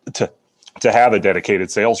to have a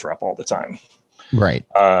dedicated sales rep all the time. Right.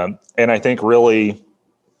 And I think really,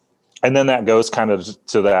 and then that goes kind of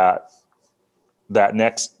to that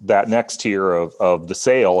next tier of the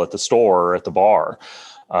sale at the store or at the bar.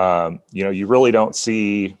 You really don't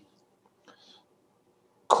see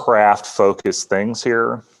craft focused things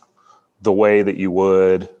here the way that you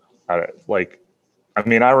would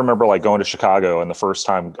I remember like going to Chicago and the first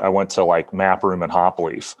time I went to like Map Room and Hop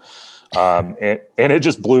Leaf. And it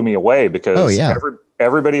just blew me away because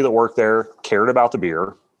everybody that worked there cared about the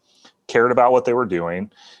beer, cared about what they were doing.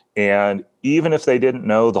 And even if they didn't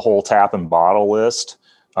know the whole tap and bottle list,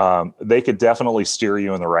 they could definitely steer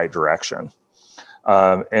you in the right direction.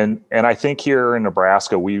 And I think here in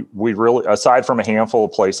Nebraska, we really, aside from a handful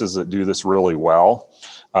of places that do this really well,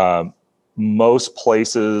 most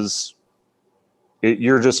places,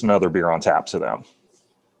 you're just another beer on tap to them.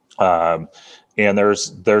 And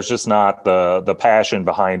there's just not the passion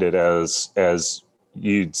behind it as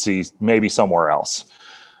you'd see maybe somewhere else.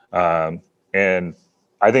 And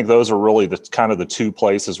I think those are really the kind of the two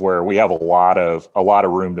places where we have a lot of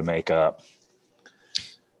room to make up.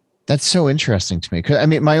 That's so interesting to me. 'Cause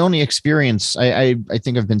my only experience, I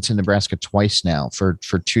think I've been to Nebraska twice now for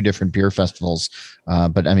two different beer festivals.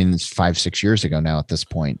 But it's 5-6 years ago now at this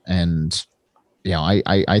point. And,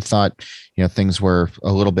 I thought, things were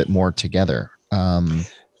a little bit more together.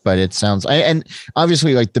 But it sounds, and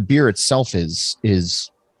obviously like the beer itself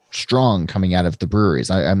is strong coming out of the breweries.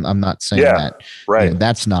 I'm not saying that, right.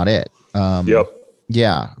 That's not it. Yep.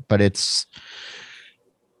 Yeah, but it's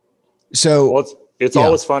so. Well, it's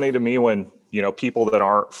always funny to me when, people that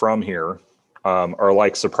aren't from here, are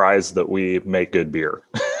like surprised that we make good beer.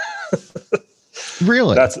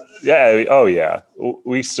 Really? Oh yeah.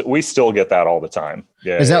 We still get that all the time.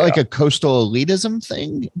 Yeah. Is that like a coastal elitism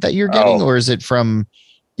thing that you're getting, or is it from,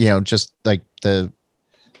 just like the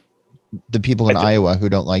people in Iowa who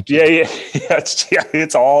don't like you? Yeah.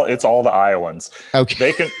 It's all the Iowans.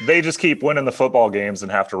 Okay. They just keep winning the football games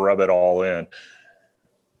and have to rub it all in.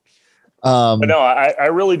 But no, I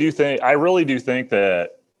really do think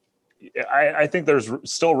that I think there's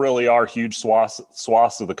still really are huge swaths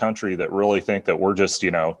of the country that really think that we're just,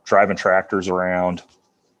 driving tractors around,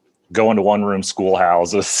 going to one-room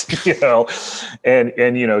schoolhouses,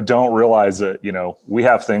 and don't realize that, we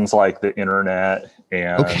have things like the internet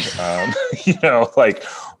and, like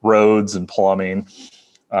roads and plumbing.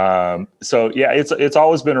 So yeah, it's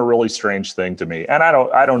always been a really strange thing to me. And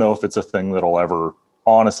I don't know if it's a thing that'll ever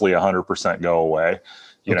honestly 100% go away.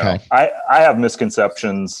 I have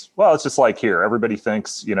misconceptions. Well, it's just like here, everybody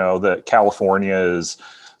thinks, that California is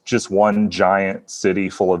just one giant city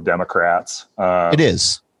full of Democrats. It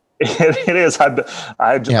is. It is.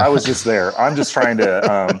 I was just there. I'm just trying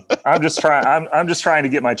to. I'm just trying to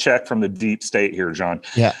get my check from the deep state here, John.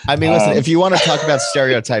 Yeah, I mean, listen. If you want to talk about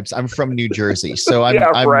stereotypes, I'm from New Jersey, so I'm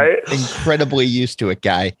incredibly used to it,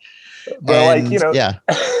 guy. But and, yeah.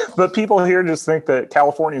 But people here just think that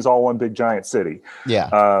California is all one big giant city.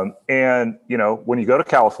 Yeah. And when you go to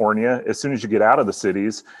California, as soon as you get out of the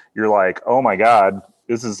cities, you're like, oh my God,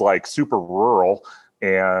 this is like super rural,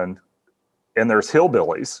 and there's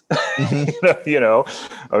hillbillies.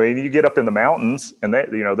 Mm-hmm. I mean, you get up in the mountains, and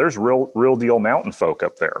there's real deal mountain folk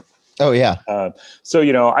up there. Oh yeah. So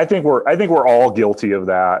I think we're all guilty of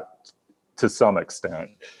that to some extent.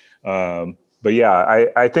 But yeah,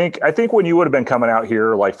 I think when you would have been coming out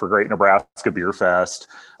here, like for Great Nebraska Beer Fest,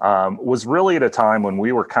 was really at a time when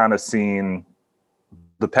we were kind of seeing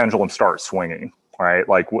the pendulum start swinging, right?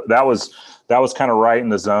 Like that was kind of right in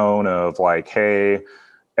the zone of like, hey,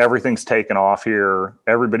 everything's taken off here.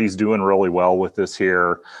 Everybody's doing really well with this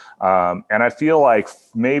here. And I feel like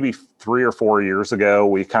maybe 3 or 4 years ago,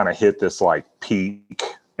 we kind of hit this like peak,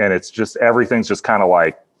 and everything's just kind of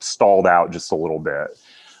like stalled out just a little bit.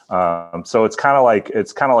 So it's kind of like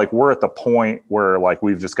we're at the point where like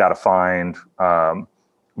we've just got to find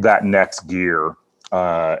that next gear,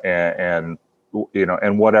 and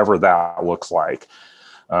whatever that looks like.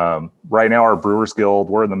 Right now, our Brewers Guild,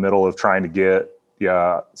 we're in the middle of trying to get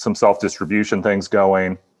some self-distribution things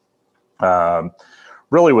going.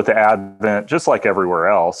 Really with the advent, just like everywhere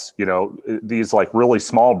else, these like really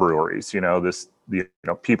small breweries,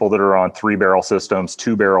 people that are on 3-barrel systems,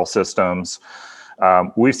 2-barrel systems.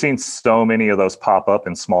 We've seen so many of those pop up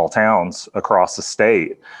in small towns across the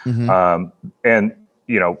state. Mm-hmm. And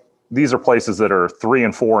these are places that are 3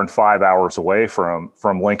 and 4 and 5 hours away from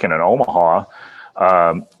Lincoln and Omaha,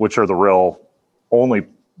 which are the real only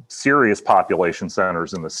serious population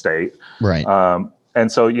centers in the state. Right.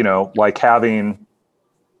 And so, like having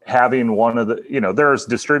one of the, there's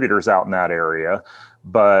distributors out in that area,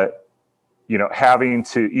 but, having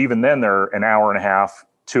to, even then they're an hour and a half,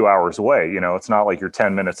 2 hours away, it's not like you're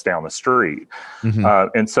 10 minutes down the street.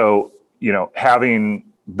 Mm-hmm. And so, having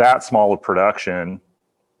that small of production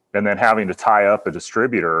and then having to tie up a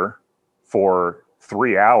distributor for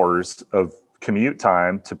 3 hours of commute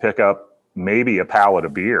time to pick up maybe a pallet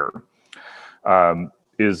of beer,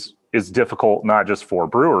 is difficult, not just for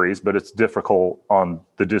breweries, but it's difficult on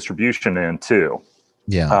the distribution end too.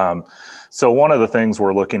 Yeah. So one of the things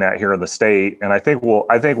we're looking at here in the state, and I think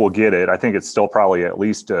we'll get it. I think it's still probably at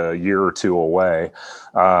least a year or two away.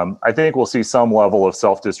 I think we'll see some level of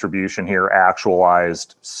self-distribution here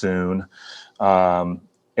actualized soon. And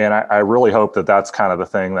I really hope that that's kind of the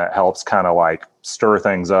thing that helps kind of like stir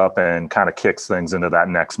things up and kind of kicks things into that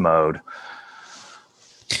next mode.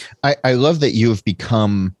 I love that you have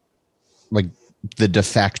become like the de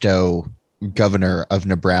facto governor of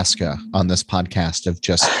Nebraska on this podcast of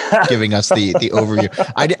just giving us the overview.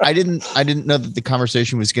 I didn't know that the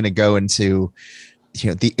conversation was going to go into,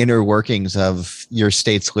 the inner workings of your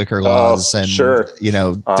state's liquor laws and, sure.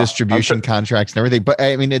 Distribution contracts and everything. But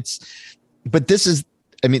I mean, this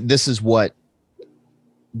is what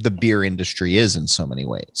the beer industry is in so many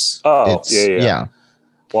ways. Oh, yeah.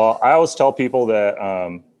 Well, I always tell people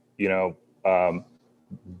that,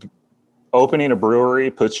 opening a brewery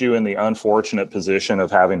puts you in the unfortunate position of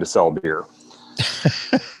having to sell beer.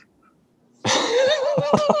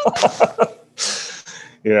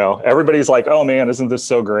 Everybody's like, oh man, isn't this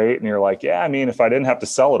so great? And you're like, yeah, I mean, if I didn't have to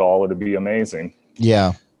sell it all, it'd be amazing.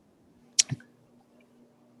 Yeah.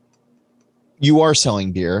 You are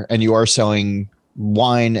selling beer and you are selling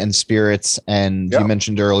wine and spirits. And You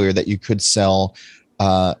mentioned earlier that you could sell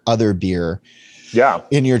other beer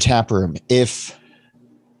in your tap room. If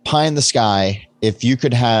pie in the sky, if you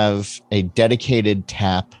could have a dedicated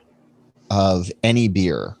tap of any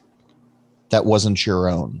beer that wasn't your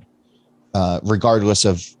own, regardless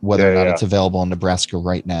of whether or not it's available in Nebraska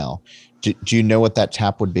right now, do you know what that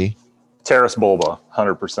tap would be? Terrace Bulba,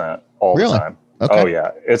 100% all the time. Okay. Oh yeah.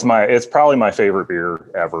 It's probably my favorite beer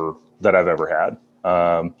ever that I've ever had.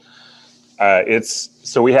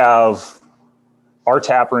 So we have, our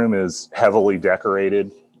tap room is heavily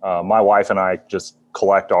decorated. My wife and I just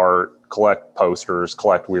collect art, collect posters,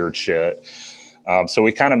 collect weird shit. So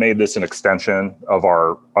we kind of made this an extension of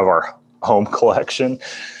our home collection.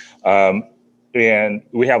 And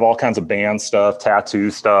we have all kinds of band stuff, tattoo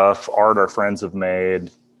stuff, art our friends have made.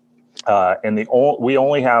 And we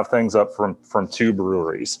only have things up from 2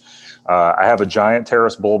 breweries. I have a giant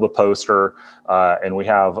Terrace Bulba poster, and we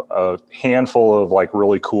have a handful of like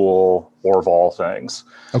really cool Orval things.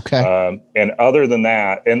 Okay. And other than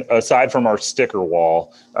that, and aside from our sticker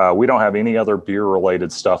wall, we don't have any other beer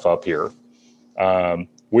related stuff up here.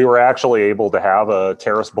 We were actually able to have a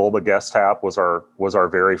Terrace Bulba guest tap was our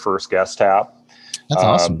very first guest tap. That's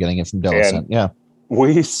awesome. Getting it from Dilicent. Yeah.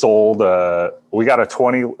 We sold, we got a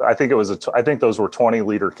 20, I think those were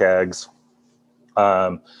 20-liter kegs.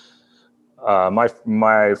 My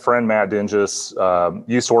friend Matt Dinges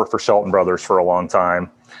used to work for Shelton Brothers for a long time.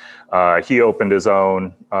 He opened his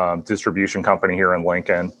own distribution company here in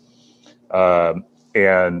Lincoln.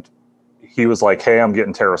 And he was like, hey, I'm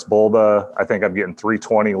getting Terrace Bulba. I think I'm getting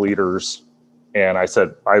 320 liters. And I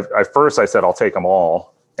said, first I said, I'll take them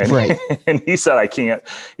all. And, right. And he said, I can't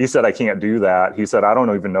do that. He said, I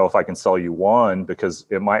don't even know if I can sell you one because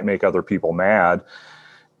it might make other people mad.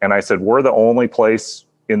 And I said, we're the only place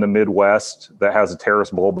in the Midwest that has a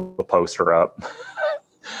Terrace Bulba poster up.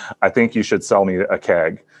 I think you should sell me a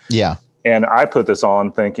keg. Yeah. And I put this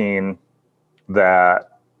on thinking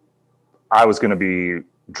that I was going to be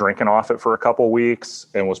drinking off it for a couple of weeks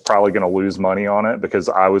and was probably going to lose money on it because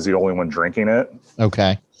I was the only one drinking it.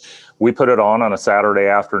 Okay. We put it on a Saturday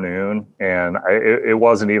afternoon and it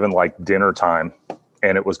wasn't even like dinner time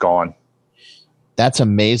and it was gone. That's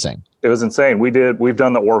amazing. It was insane. We've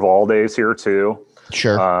done the Orval days here too.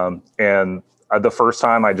 Sure. And the first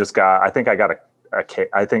time I just got a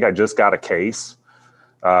case.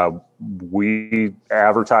 We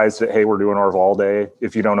advertised it. Hey, we're doing Orval day.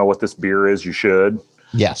 If you don't know what this beer is, you should.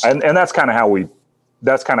 Yes. And that's kind of how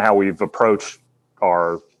we've approached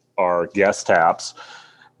our guest taps,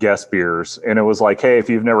 guest beers. And it was like, hey, if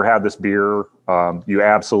you've never had this beer, you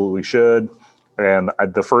absolutely should. And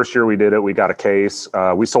the first year we did it, we got a case.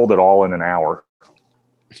 We sold it all in an hour.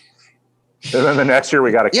 And then the next year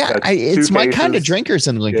we got it's my kind of drinkers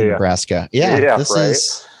in Lincoln, Nebraska. Yeah, this right.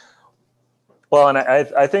 is. Well, and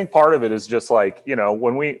I think part of it is just like,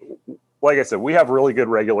 when like I said, we have really good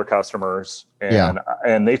regular customers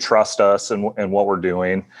and they trust us and what we're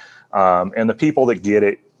doing. And the people that get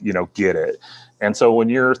it, get it. And so when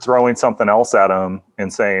you're throwing something else at them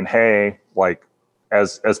and saying, hey, like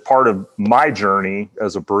as part of my journey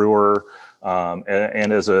as a brewer,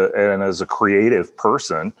 and as a creative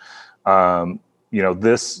person,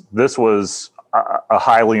 this was a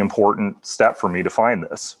highly important step for me to find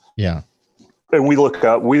this. Yeah. And we look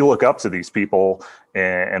up to these people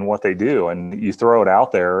and what they do, and you throw it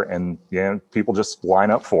out there and people just line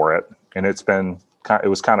up for it. And it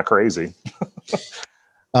was kind of crazy.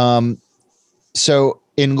 So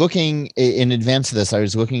in advance of this, I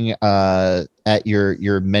was looking at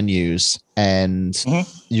your menus, and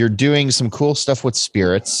you're doing some cool stuff with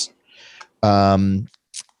spirits.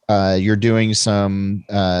 You're doing some,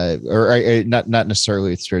 not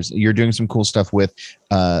necessarily with spirits. You're doing some cool stuff with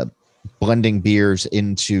blending beers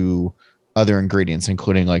into other ingredients,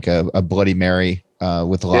 including like a Bloody Mary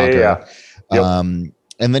with lager. Yeah. Yep.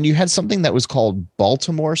 And then you had something that was called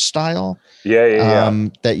Baltimore style.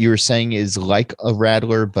 That you were saying is like a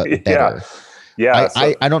Radler, but better. Yeah.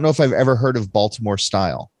 I don't know if I've ever heard of Baltimore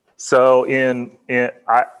style. So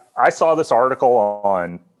I saw this article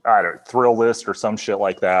on Thrill List or some shit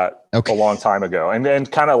like that a long time ago, and then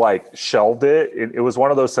kind of like shelved it. It was one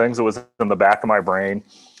of those things that was in the back of my brain.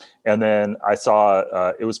 And then I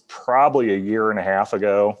saw, it was probably a year and a half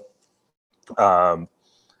ago. I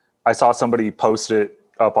saw somebody post it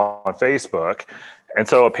up on Facebook. And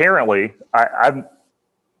so apparently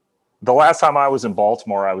the last time I was in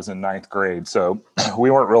Baltimore, I was in 9th grade. So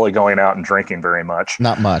we weren't really going out and drinking very much.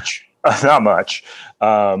 Not much. Not much.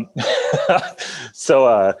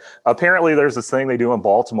 So apparently there's this thing they do in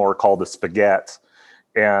Baltimore called the spaghetti.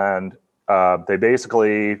 And they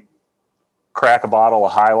basically crack a bottle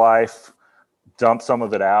of High Life, dump some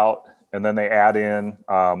of it out, and then they add in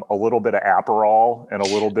a little bit of Aperol and a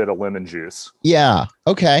little bit of lemon juice. Yeah.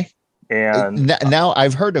 Okay. And now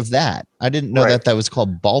I've heard of that. I didn't know that was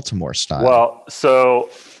called Baltimore style. Well, so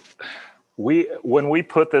when we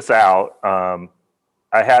put this out, I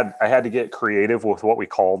had to get creative with what we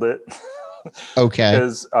called it. Okay.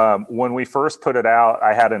 Because when we first put it out,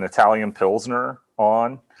 I had an Italian Pilsner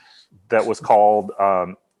on that was called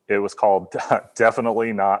it was called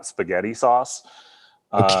Definitely Not Spaghetti Sauce.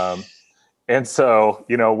 Okay. And so,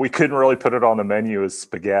 we couldn't really put it on the menu as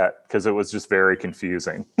spaghetti because it was just very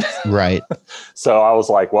confusing. Right. So I was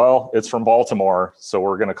like, well, it's from Baltimore, so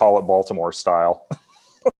we're going to call it Baltimore style.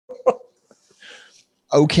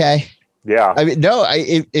 Okay. Yeah. I mean, no,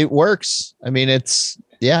 it works. I mean,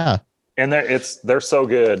 and they're so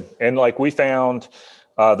good. And like we found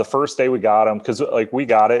the first day we got them, because like we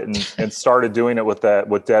got it and started doing it with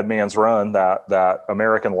Dead Man's Run, that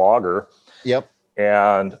American lager. Yep.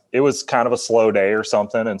 and it was kind of a slow day or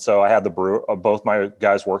something. And so I had both my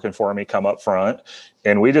guys working for me come up front,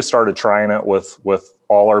 and we just started trying it with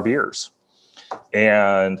all our beers,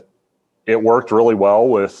 and it worked really well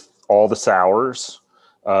with all the sours.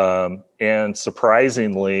 And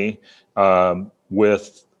surprisingly,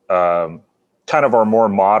 with kind of our more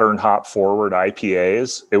modern hop forward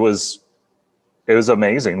IPAs, it was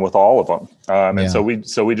amazing with all of them. And so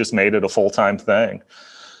we just made it a full-time thing.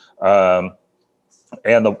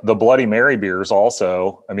 And the Bloody Mary beers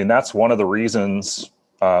also, I mean, that's one of the reasons,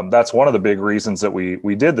 that's one of the big reasons that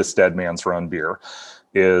we did this Dead Man's Run beer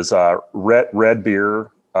is red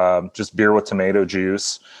beer, just beer with tomato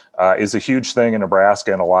juice, is a huge thing in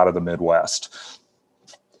Nebraska and a lot of the Midwest.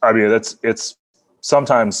 I mean, it's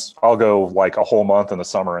sometimes I'll go like a whole month in the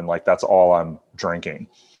summer and like that's all I'm drinking.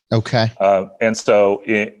 Okay. And so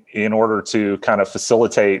in order to kind of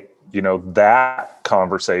facilitate, that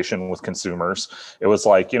conversation with consumers, it was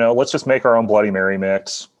like, let's just make our own Bloody Mary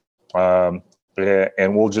mix, and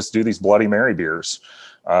we'll just do these Bloody Mary beers.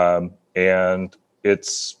 And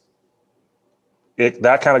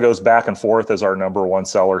that kind of goes back and forth as our number one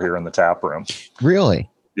seller here in the tap room. Really?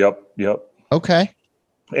 Yep. Okay.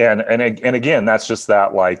 And again, that's just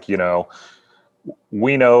that, like,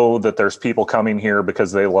 we know that there's people coming here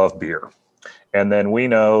because they love beer. And then we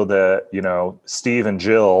know that, Steve and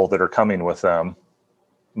Jill that are coming with them,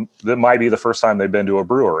 that might be the first time they've been to a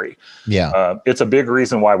brewery. Yeah. It's a big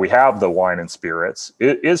reason why we have the wine and spirits.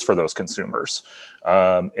 It is for those consumers.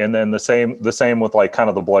 And then the same with like kind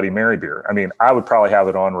of the Bloody Mary beer. I mean, I would probably have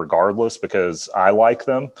it on regardless because I like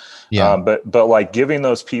them. Yeah. But like giving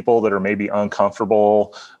those people that are maybe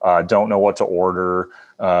uncomfortable, don't know what to order,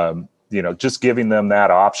 just giving them that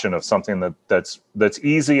option of something that's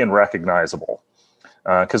easy and recognizable.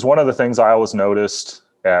 Because one of the things I always noticed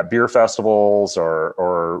at beer festivals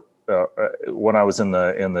or when I was in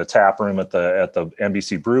the tap room at the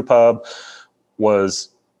NBC Brew Pub was,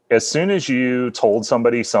 as soon as you told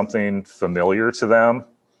somebody something familiar to them,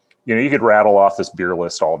 you could rattle off this beer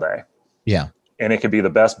list all day. Yeah. And it could be the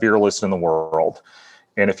best beer list in the world.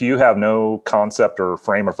 And if you have no concept or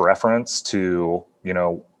frame of reference to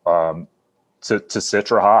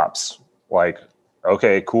Citra hops, like,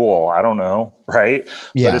 okay, cool, I don't know, right?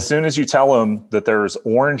 Yeah. But as soon as you tell them that there's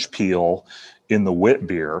orange peel in the wit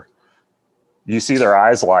beer, you see their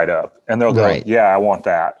eyes light up and they'll go, right. Yeah, I want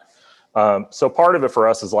that. So part of it for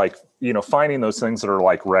us is like, finding those things that are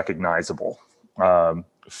like recognizable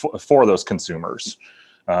for those consumers,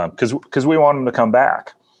 because we want them to come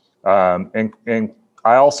back. And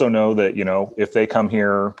I also know that, if they come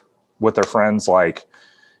here with their friends, like,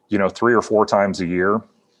 3 or 4 times a year,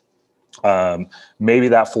 maybe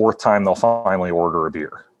that 4th time they'll finally order a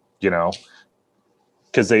beer,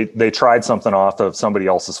 because they tried something off of somebody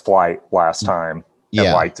else's flight last time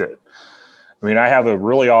and liked it. I mean, I have a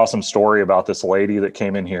really awesome story about this lady that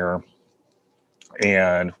came in here,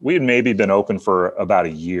 and we had maybe been open for about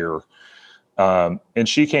a year. And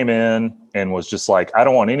she came in and was just like, I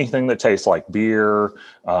don't want anything that tastes like beer.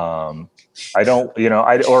 I don't,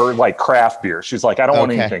 or like craft beer. She's like, I don't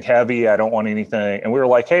want anything heavy. I don't want anything. And we were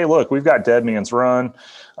like, hey, look, we've got Dead Man's Run.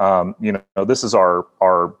 This is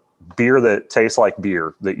our beer that tastes like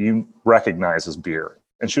beer, that you recognize as beer.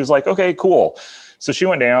 And she was like, okay, cool. So she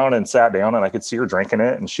went down and sat down, and I could see her drinking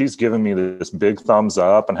it. And she's giving me this big thumbs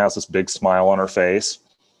up and has this big smile on her face.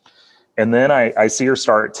 And then I see her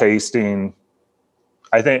start tasting.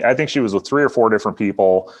 I think she was with 3 or 4 different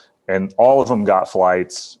people, and all of them got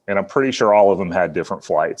flights, and I'm pretty sure all of them had different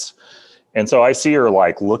flights. And so I see her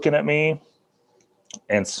like looking at me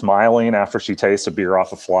and smiling after she tastes a beer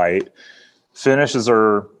off a flight, finishes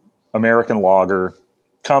her American lager,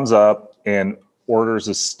 comes up and orders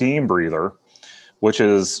a steam breather, which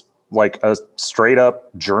is like a straight up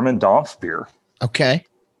German Dampf beer. Okay.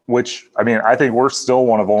 Which, I mean, I think we're still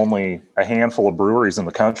one of only a handful of breweries in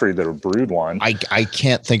the country that have brewed one. I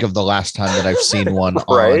can't think of the last time that I've seen one.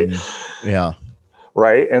 Right. Yeah.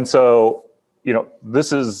 Right. And so,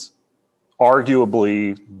 this is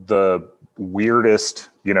arguably the weirdest,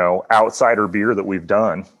 outsider beer that we've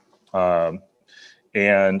done.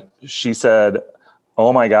 And she said,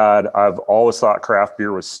 oh my God, I've always thought craft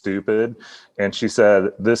beer was stupid. And she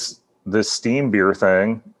said, this steam beer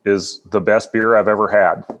thing is the best beer I've ever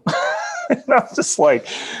had. And I was just like,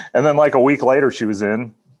 and then like a week later, she was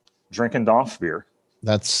in drinking Dampf beer.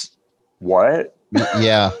 That's what?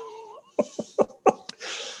 Yeah.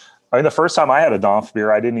 I mean, the first time I had a Dampf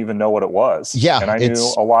beer, I didn't even know what it was. Yeah. And I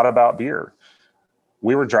knew a lot about beer.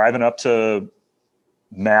 We were driving up to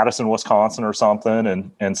Madison, Wisconsin or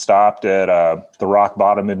something, and stopped at the Rock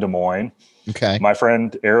Bottom in Des Moines. Okay. My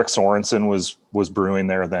friend Eric Sorensen was brewing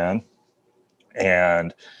there then,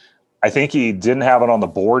 and I think he didn't have it on the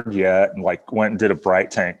board yet, and like went and did a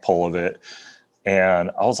Bright Tank pull of it. And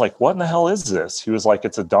I was like, what in the hell is this? He was like,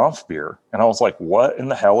 it's a Dampf beer. And I was like, what in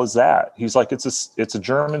the hell is that? He's like, it's a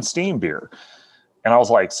German steam beer. And I was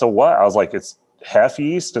like, so what? I was like, it's hef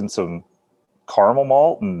yeast and some caramel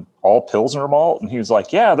malt and all Pilsner malt. And he was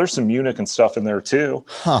like, yeah, there's some Munich and stuff in there too.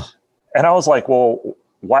 Huh. And I was like, well,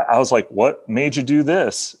 why? I was like, what made you do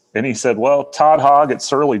this? And he said, well, Todd Hogg at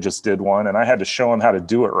Surly just did one, and I had to show him how to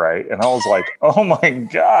do it right. And I was like, oh my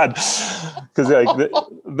God. Because like,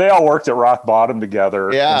 they all worked at Rock Bottom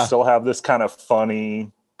together and still have this kind of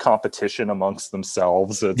funny competition amongst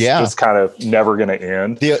themselves. It's just kind of never going to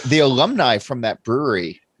end. The alumni from that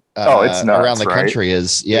brewery it's nuts, around the country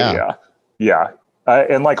is, Yeah.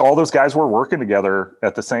 And like all those guys were working together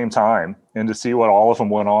at the same time, and to see what all of them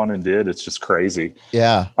went on and did, it's just crazy.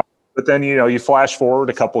 Yeah. But then, you flash forward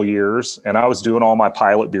a couple years, and I was doing all my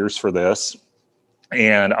pilot beers for this,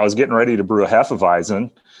 and I was getting ready to brew a Hefeweizen,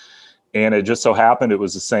 and it just so happened it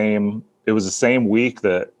was the same week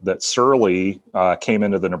that Surly came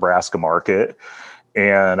into the Nebraska market,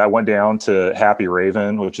 and I went down to Happy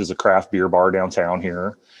Raven, which is a craft beer bar downtown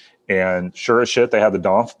here, and sure as shit, they had the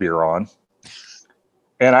Dampf beer on.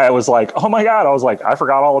 And I was like, oh my God, I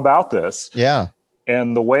forgot all about this. Yeah.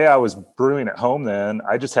 And the way I was brewing at home then,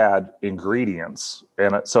 I just had ingredients.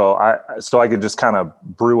 And so I could just kind of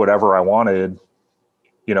brew whatever I wanted.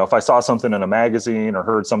 If I saw something in a magazine or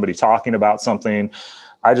heard somebody talking about something,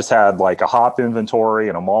 I just had like a hop inventory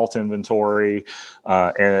and a malt inventory,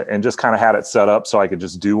 and just kind of had it set up so I could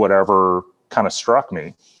just do whatever kind of struck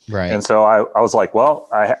me. Right. And so I was like, well,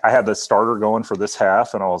 I had the starter going for this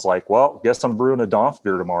half, and I was like, well, guess I'm brewing a Dampf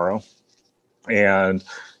beer tomorrow. And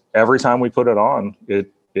every time we put it on,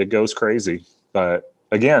 it goes crazy. But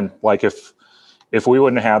again, like if we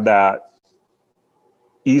wouldn't have had that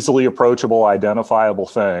easily approachable, identifiable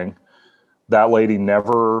thing, that lady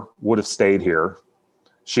never would have stayed here.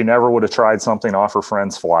 She never would have tried something off her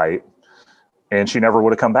friend's flight, and she never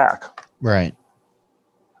would have come back. Right.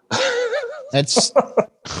 That's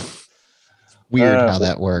weird how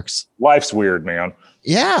that works. Life's weird, man.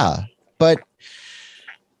 Yeah. But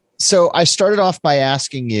so I started off by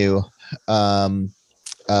asking you,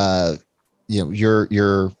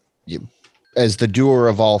 you're as the doer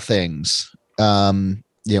of all things,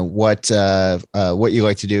 what you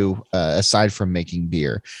like to do aside from making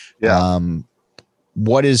beer. Yeah.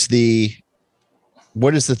 What is the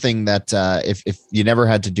thing that if you never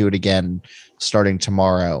had to do it again starting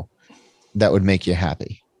tomorrow, that would make you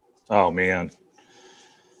happy? Oh man.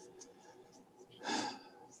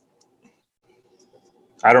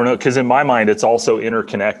 I don't know, because in my mind it's also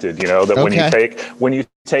interconnected. That when you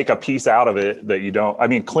take a piece out of it that you don't. I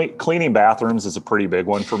mean, cleaning bathrooms is a pretty big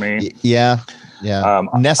one for me. Yeah.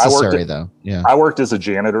 Necessary though. Yeah. I worked as a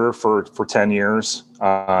janitor for 10 years.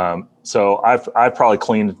 So I've probably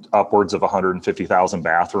cleaned upwards of 150,000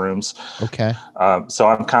 bathrooms. Okay. So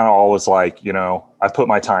I'm kind of always like, I put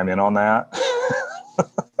my time in on that.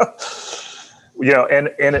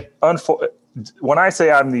 When I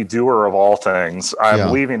say I'm the doer of all things,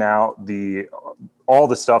 I'm leaving out all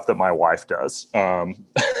the stuff that my wife does.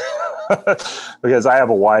 Because I have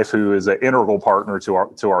a wife who is an integral partner to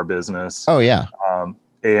our business. Oh yeah.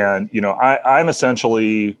 And I'm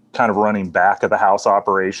essentially kind of running back of the house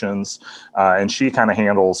operations, and she kind of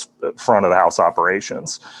handles front of the house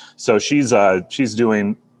operations. So she's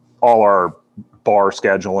doing all our bar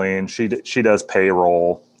scheduling. She does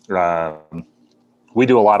payroll. We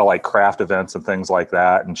do a lot of like craft events and things like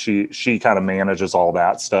that, and she kind of manages all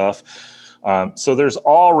that stuff. So there's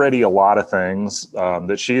already a lot of things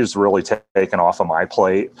that she's really taken off of my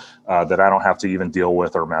plate that I don't have to even deal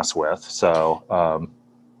with or mess with. So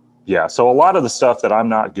so a lot of the stuff that I'm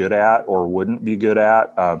not good at or wouldn't be good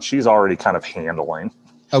at, she's already kind of handling.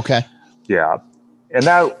 Okay. Yeah. And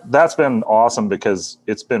that's been awesome because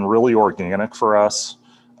it's been really organic for us.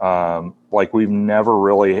 Like we've never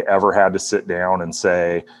really ever had to sit down and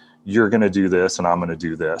say, you're going to do this and I'm going to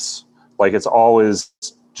do this. Like it's always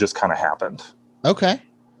just kind of happened. Okay.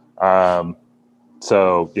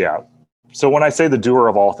 So yeah. So when I say the doer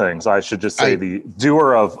of all things, I should just say the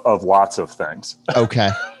doer of lots of things. Okay.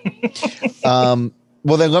 Well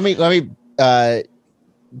then let me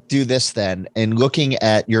do this then. And looking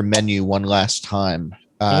at your menu one last time,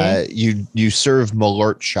 you serve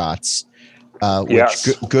Malort shots, which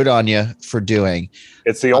yes. Good on you for doing.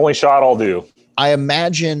 It's the only shot I'll do. I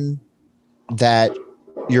imagine that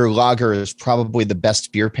your lager is probably the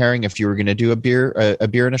best beer pairing if you were going to do a beer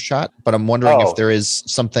and a shot. But I'm wondering if there is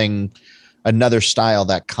another style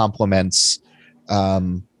that complements,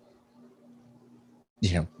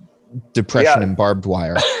 depression and barbed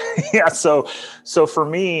wire. Yeah. So for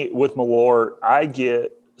me with Malort, I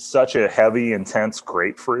get such a heavy, intense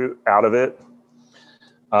grapefruit out of it.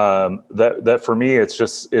 That for me,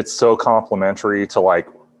 it's so complimentary to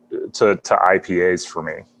IPAs for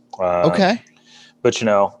me. Okay. But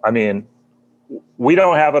we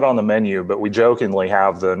don't have it on the menu, but we jokingly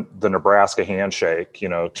have the Nebraska handshake,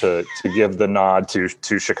 to give the nod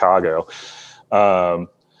to Chicago.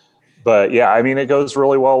 But yeah, it goes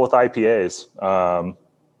really well with IPAs.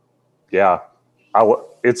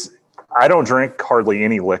 I don't drink hardly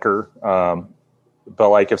any liquor. But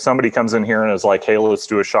like if somebody comes in here and is like, hey, let's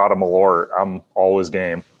do a shot of Malort, I'm always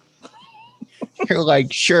game. You're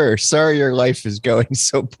like, sure. Sorry, your life is going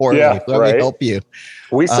so poorly. Let me help you.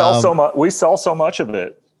 We sell so much. We sell so much of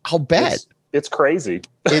it. I'll bet it's crazy.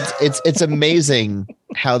 It's amazing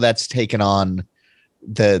how that's taken on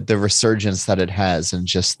the resurgence that it has, and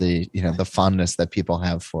just the fondness that people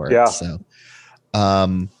have for it. Yeah. So,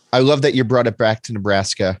 I love that you brought it back to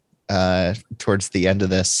Nebraska towards the end of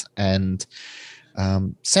this. And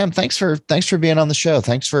Sam, thanks for being on the show.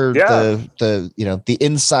 Thanks for the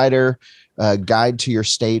insider guide to your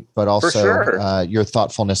state, but also your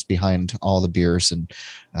thoughtfulness behind all the beers and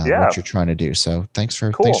what you're trying to do. So thanks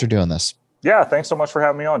for doing this. Yeah. Thanks so much for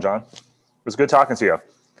having me on, John. It was good talking to you.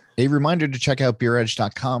 A reminder to check out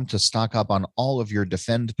beeredge.com to stock up on all of your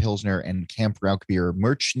Defend Pilsner and Camp Rauch beer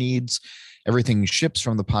merch needs. Everything ships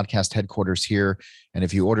from the podcast headquarters here. And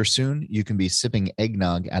if you order soon, you can be sipping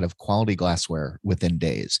eggnog out of quality glassware within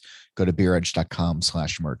days. Go to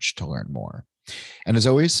beeredge.com/merch to learn more. And as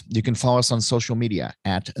always, you can follow us on social media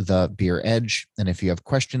at The Beer Edge. And if you have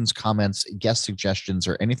questions, comments, guest suggestions,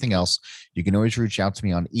 or anything else, you can always reach out to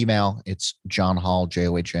me on email. It's John Hall,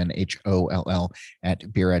 JOHNHOLL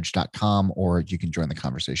 @beeredge.com, or you can join the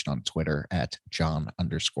conversation on Twitter at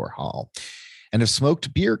John_Hall. And if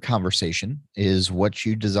smoked beer conversation is what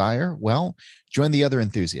you desire, well, join the other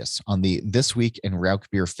enthusiasts on the This Week in Rauch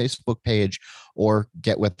Beer Facebook page, or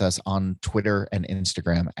get with us on Twitter and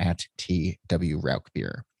Instagram at TW Rauch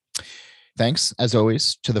Beer. Thanks, as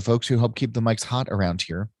always, to the folks who help keep the mics hot around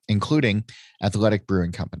here, including Athletic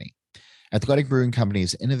Brewing Company. Athletic Brewing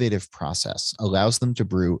Company's innovative process allows them to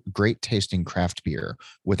brew great tasting craft beer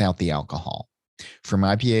without the alcohol. From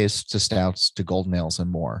IPAs to stouts to golden ales and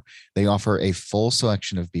more, they offer a full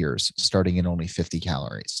selection of beers starting at only 50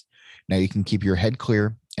 calories. Now you can keep your head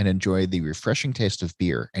clear and enjoy the refreshing taste of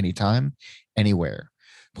beer anytime, anywhere.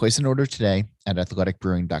 Place an order today at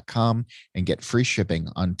athleticbrewing.com and get free shipping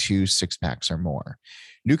on 2 6-packs or more.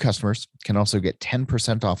 New customers can also get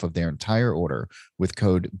 10% off of their entire order with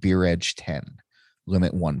code BeerEdge10.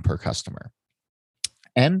 Limit 1 per customer.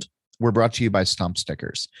 And we're brought to you by Stomp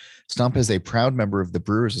Stickers. Stomp is a proud member of the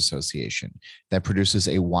Brewers Association that produces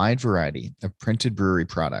a wide variety of printed brewery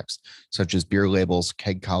products, such as beer labels,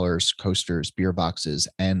 keg collars, coasters, beer boxes,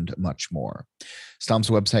 and much more. Stomp's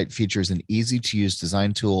website features an easy-to-use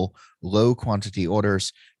design tool, low quantity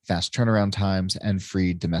orders, fast turnaround times, and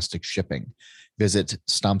free domestic shipping. Visit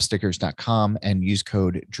stompstickers.com and use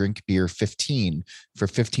code DRINKBEER15 for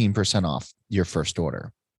 15% off your first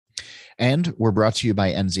order. And we're brought to you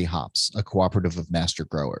by NZ Hops, a cooperative of master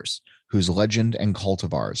growers, whose legend and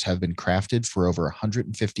cultivars have been crafted for over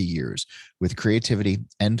 150 years with creativity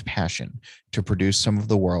and passion to produce some of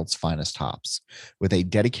the world's finest hops. With a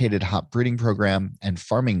dedicated hop breeding program and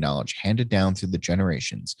farming knowledge handed down through the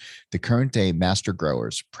generations, the current day master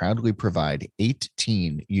growers proudly provide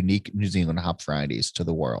 18 unique New Zealand hop varieties to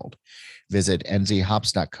the world. Visit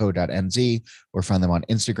nzhops.co.nz or find them on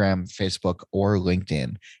Instagram, Facebook, or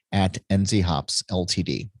LinkedIn at NZHops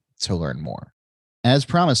Ltd to learn more. As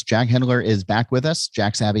promised, Jack Hendler is back with us.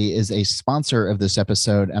 Jack's Abbey is a sponsor of this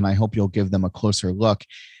episode, and I hope you'll give them a closer look.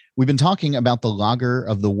 We've been talking about the Lager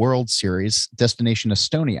of the World series, Destination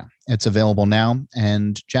Estonia. It's available now.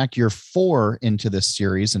 And Jack, you're 4 into this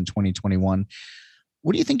series in 2021.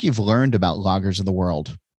 What do you think you've learned about Lagers of the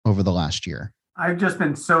World over the last year? I've just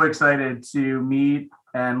been so excited to meet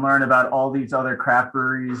and learn about all these other craft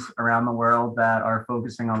breweries around the world that are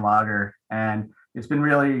focusing on lager. And it's been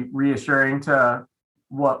really reassuring to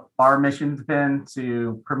what our mission's been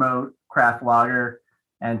to promote craft lager,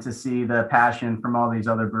 and to see the passion from all these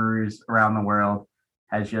other breweries around the world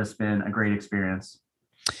has just been a great experience.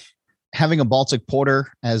 Having a Baltic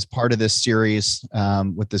Porter as part of this series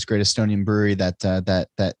with this great Estonian brewery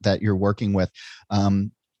that you're working with,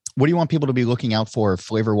 what do you want people to be looking out for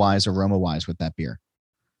flavor-wise, aroma-wise with that beer?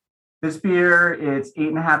 This beer, it's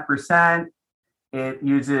 8.5%. It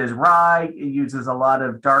uses rye. It uses a lot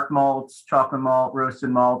of dark malts, chocolate malt, roasted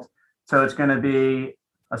malt. So it's going to be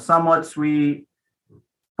a somewhat sweet,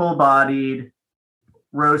 full-bodied,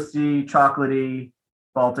 roasty, chocolatey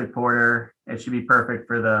Baltic porter. It should be perfect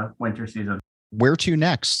for the winter season. Where to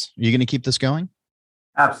next? Are you going to keep this going?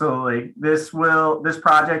 Absolutely. This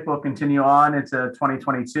project will continue on into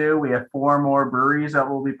 2022. We have 4 more breweries that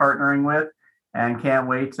we'll be partnering with, and can't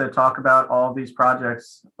wait to talk about all of these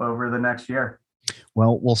projects over the next year.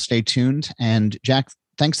 Well, we'll stay tuned. And Jack,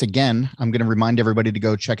 thanks again. I'm going to remind everybody to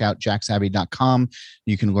go check out jacksabbey.com.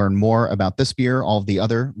 You can learn more about this beer, all of the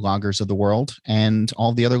other lagers of the world, and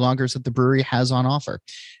all the other lagers that the brewery has on offer.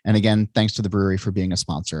 And again, thanks to the brewery for being a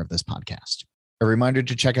sponsor of this podcast. A reminder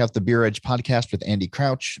to check out the Beer Edge podcast with Andy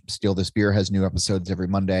Crouch. Steal This Beer has new episodes every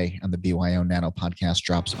Monday, and the BYO Nano podcast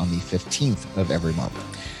drops on the 15th of every month.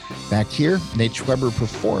 Back here, Nate Schweber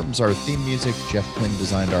performs our theme music. Jeff Quinn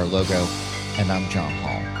designed our logo, and I'm John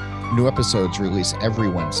Hall. New episodes release every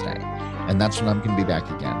Wednesday, and that's when I'm going to be back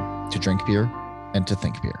again to drink beer and to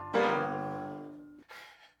think beer.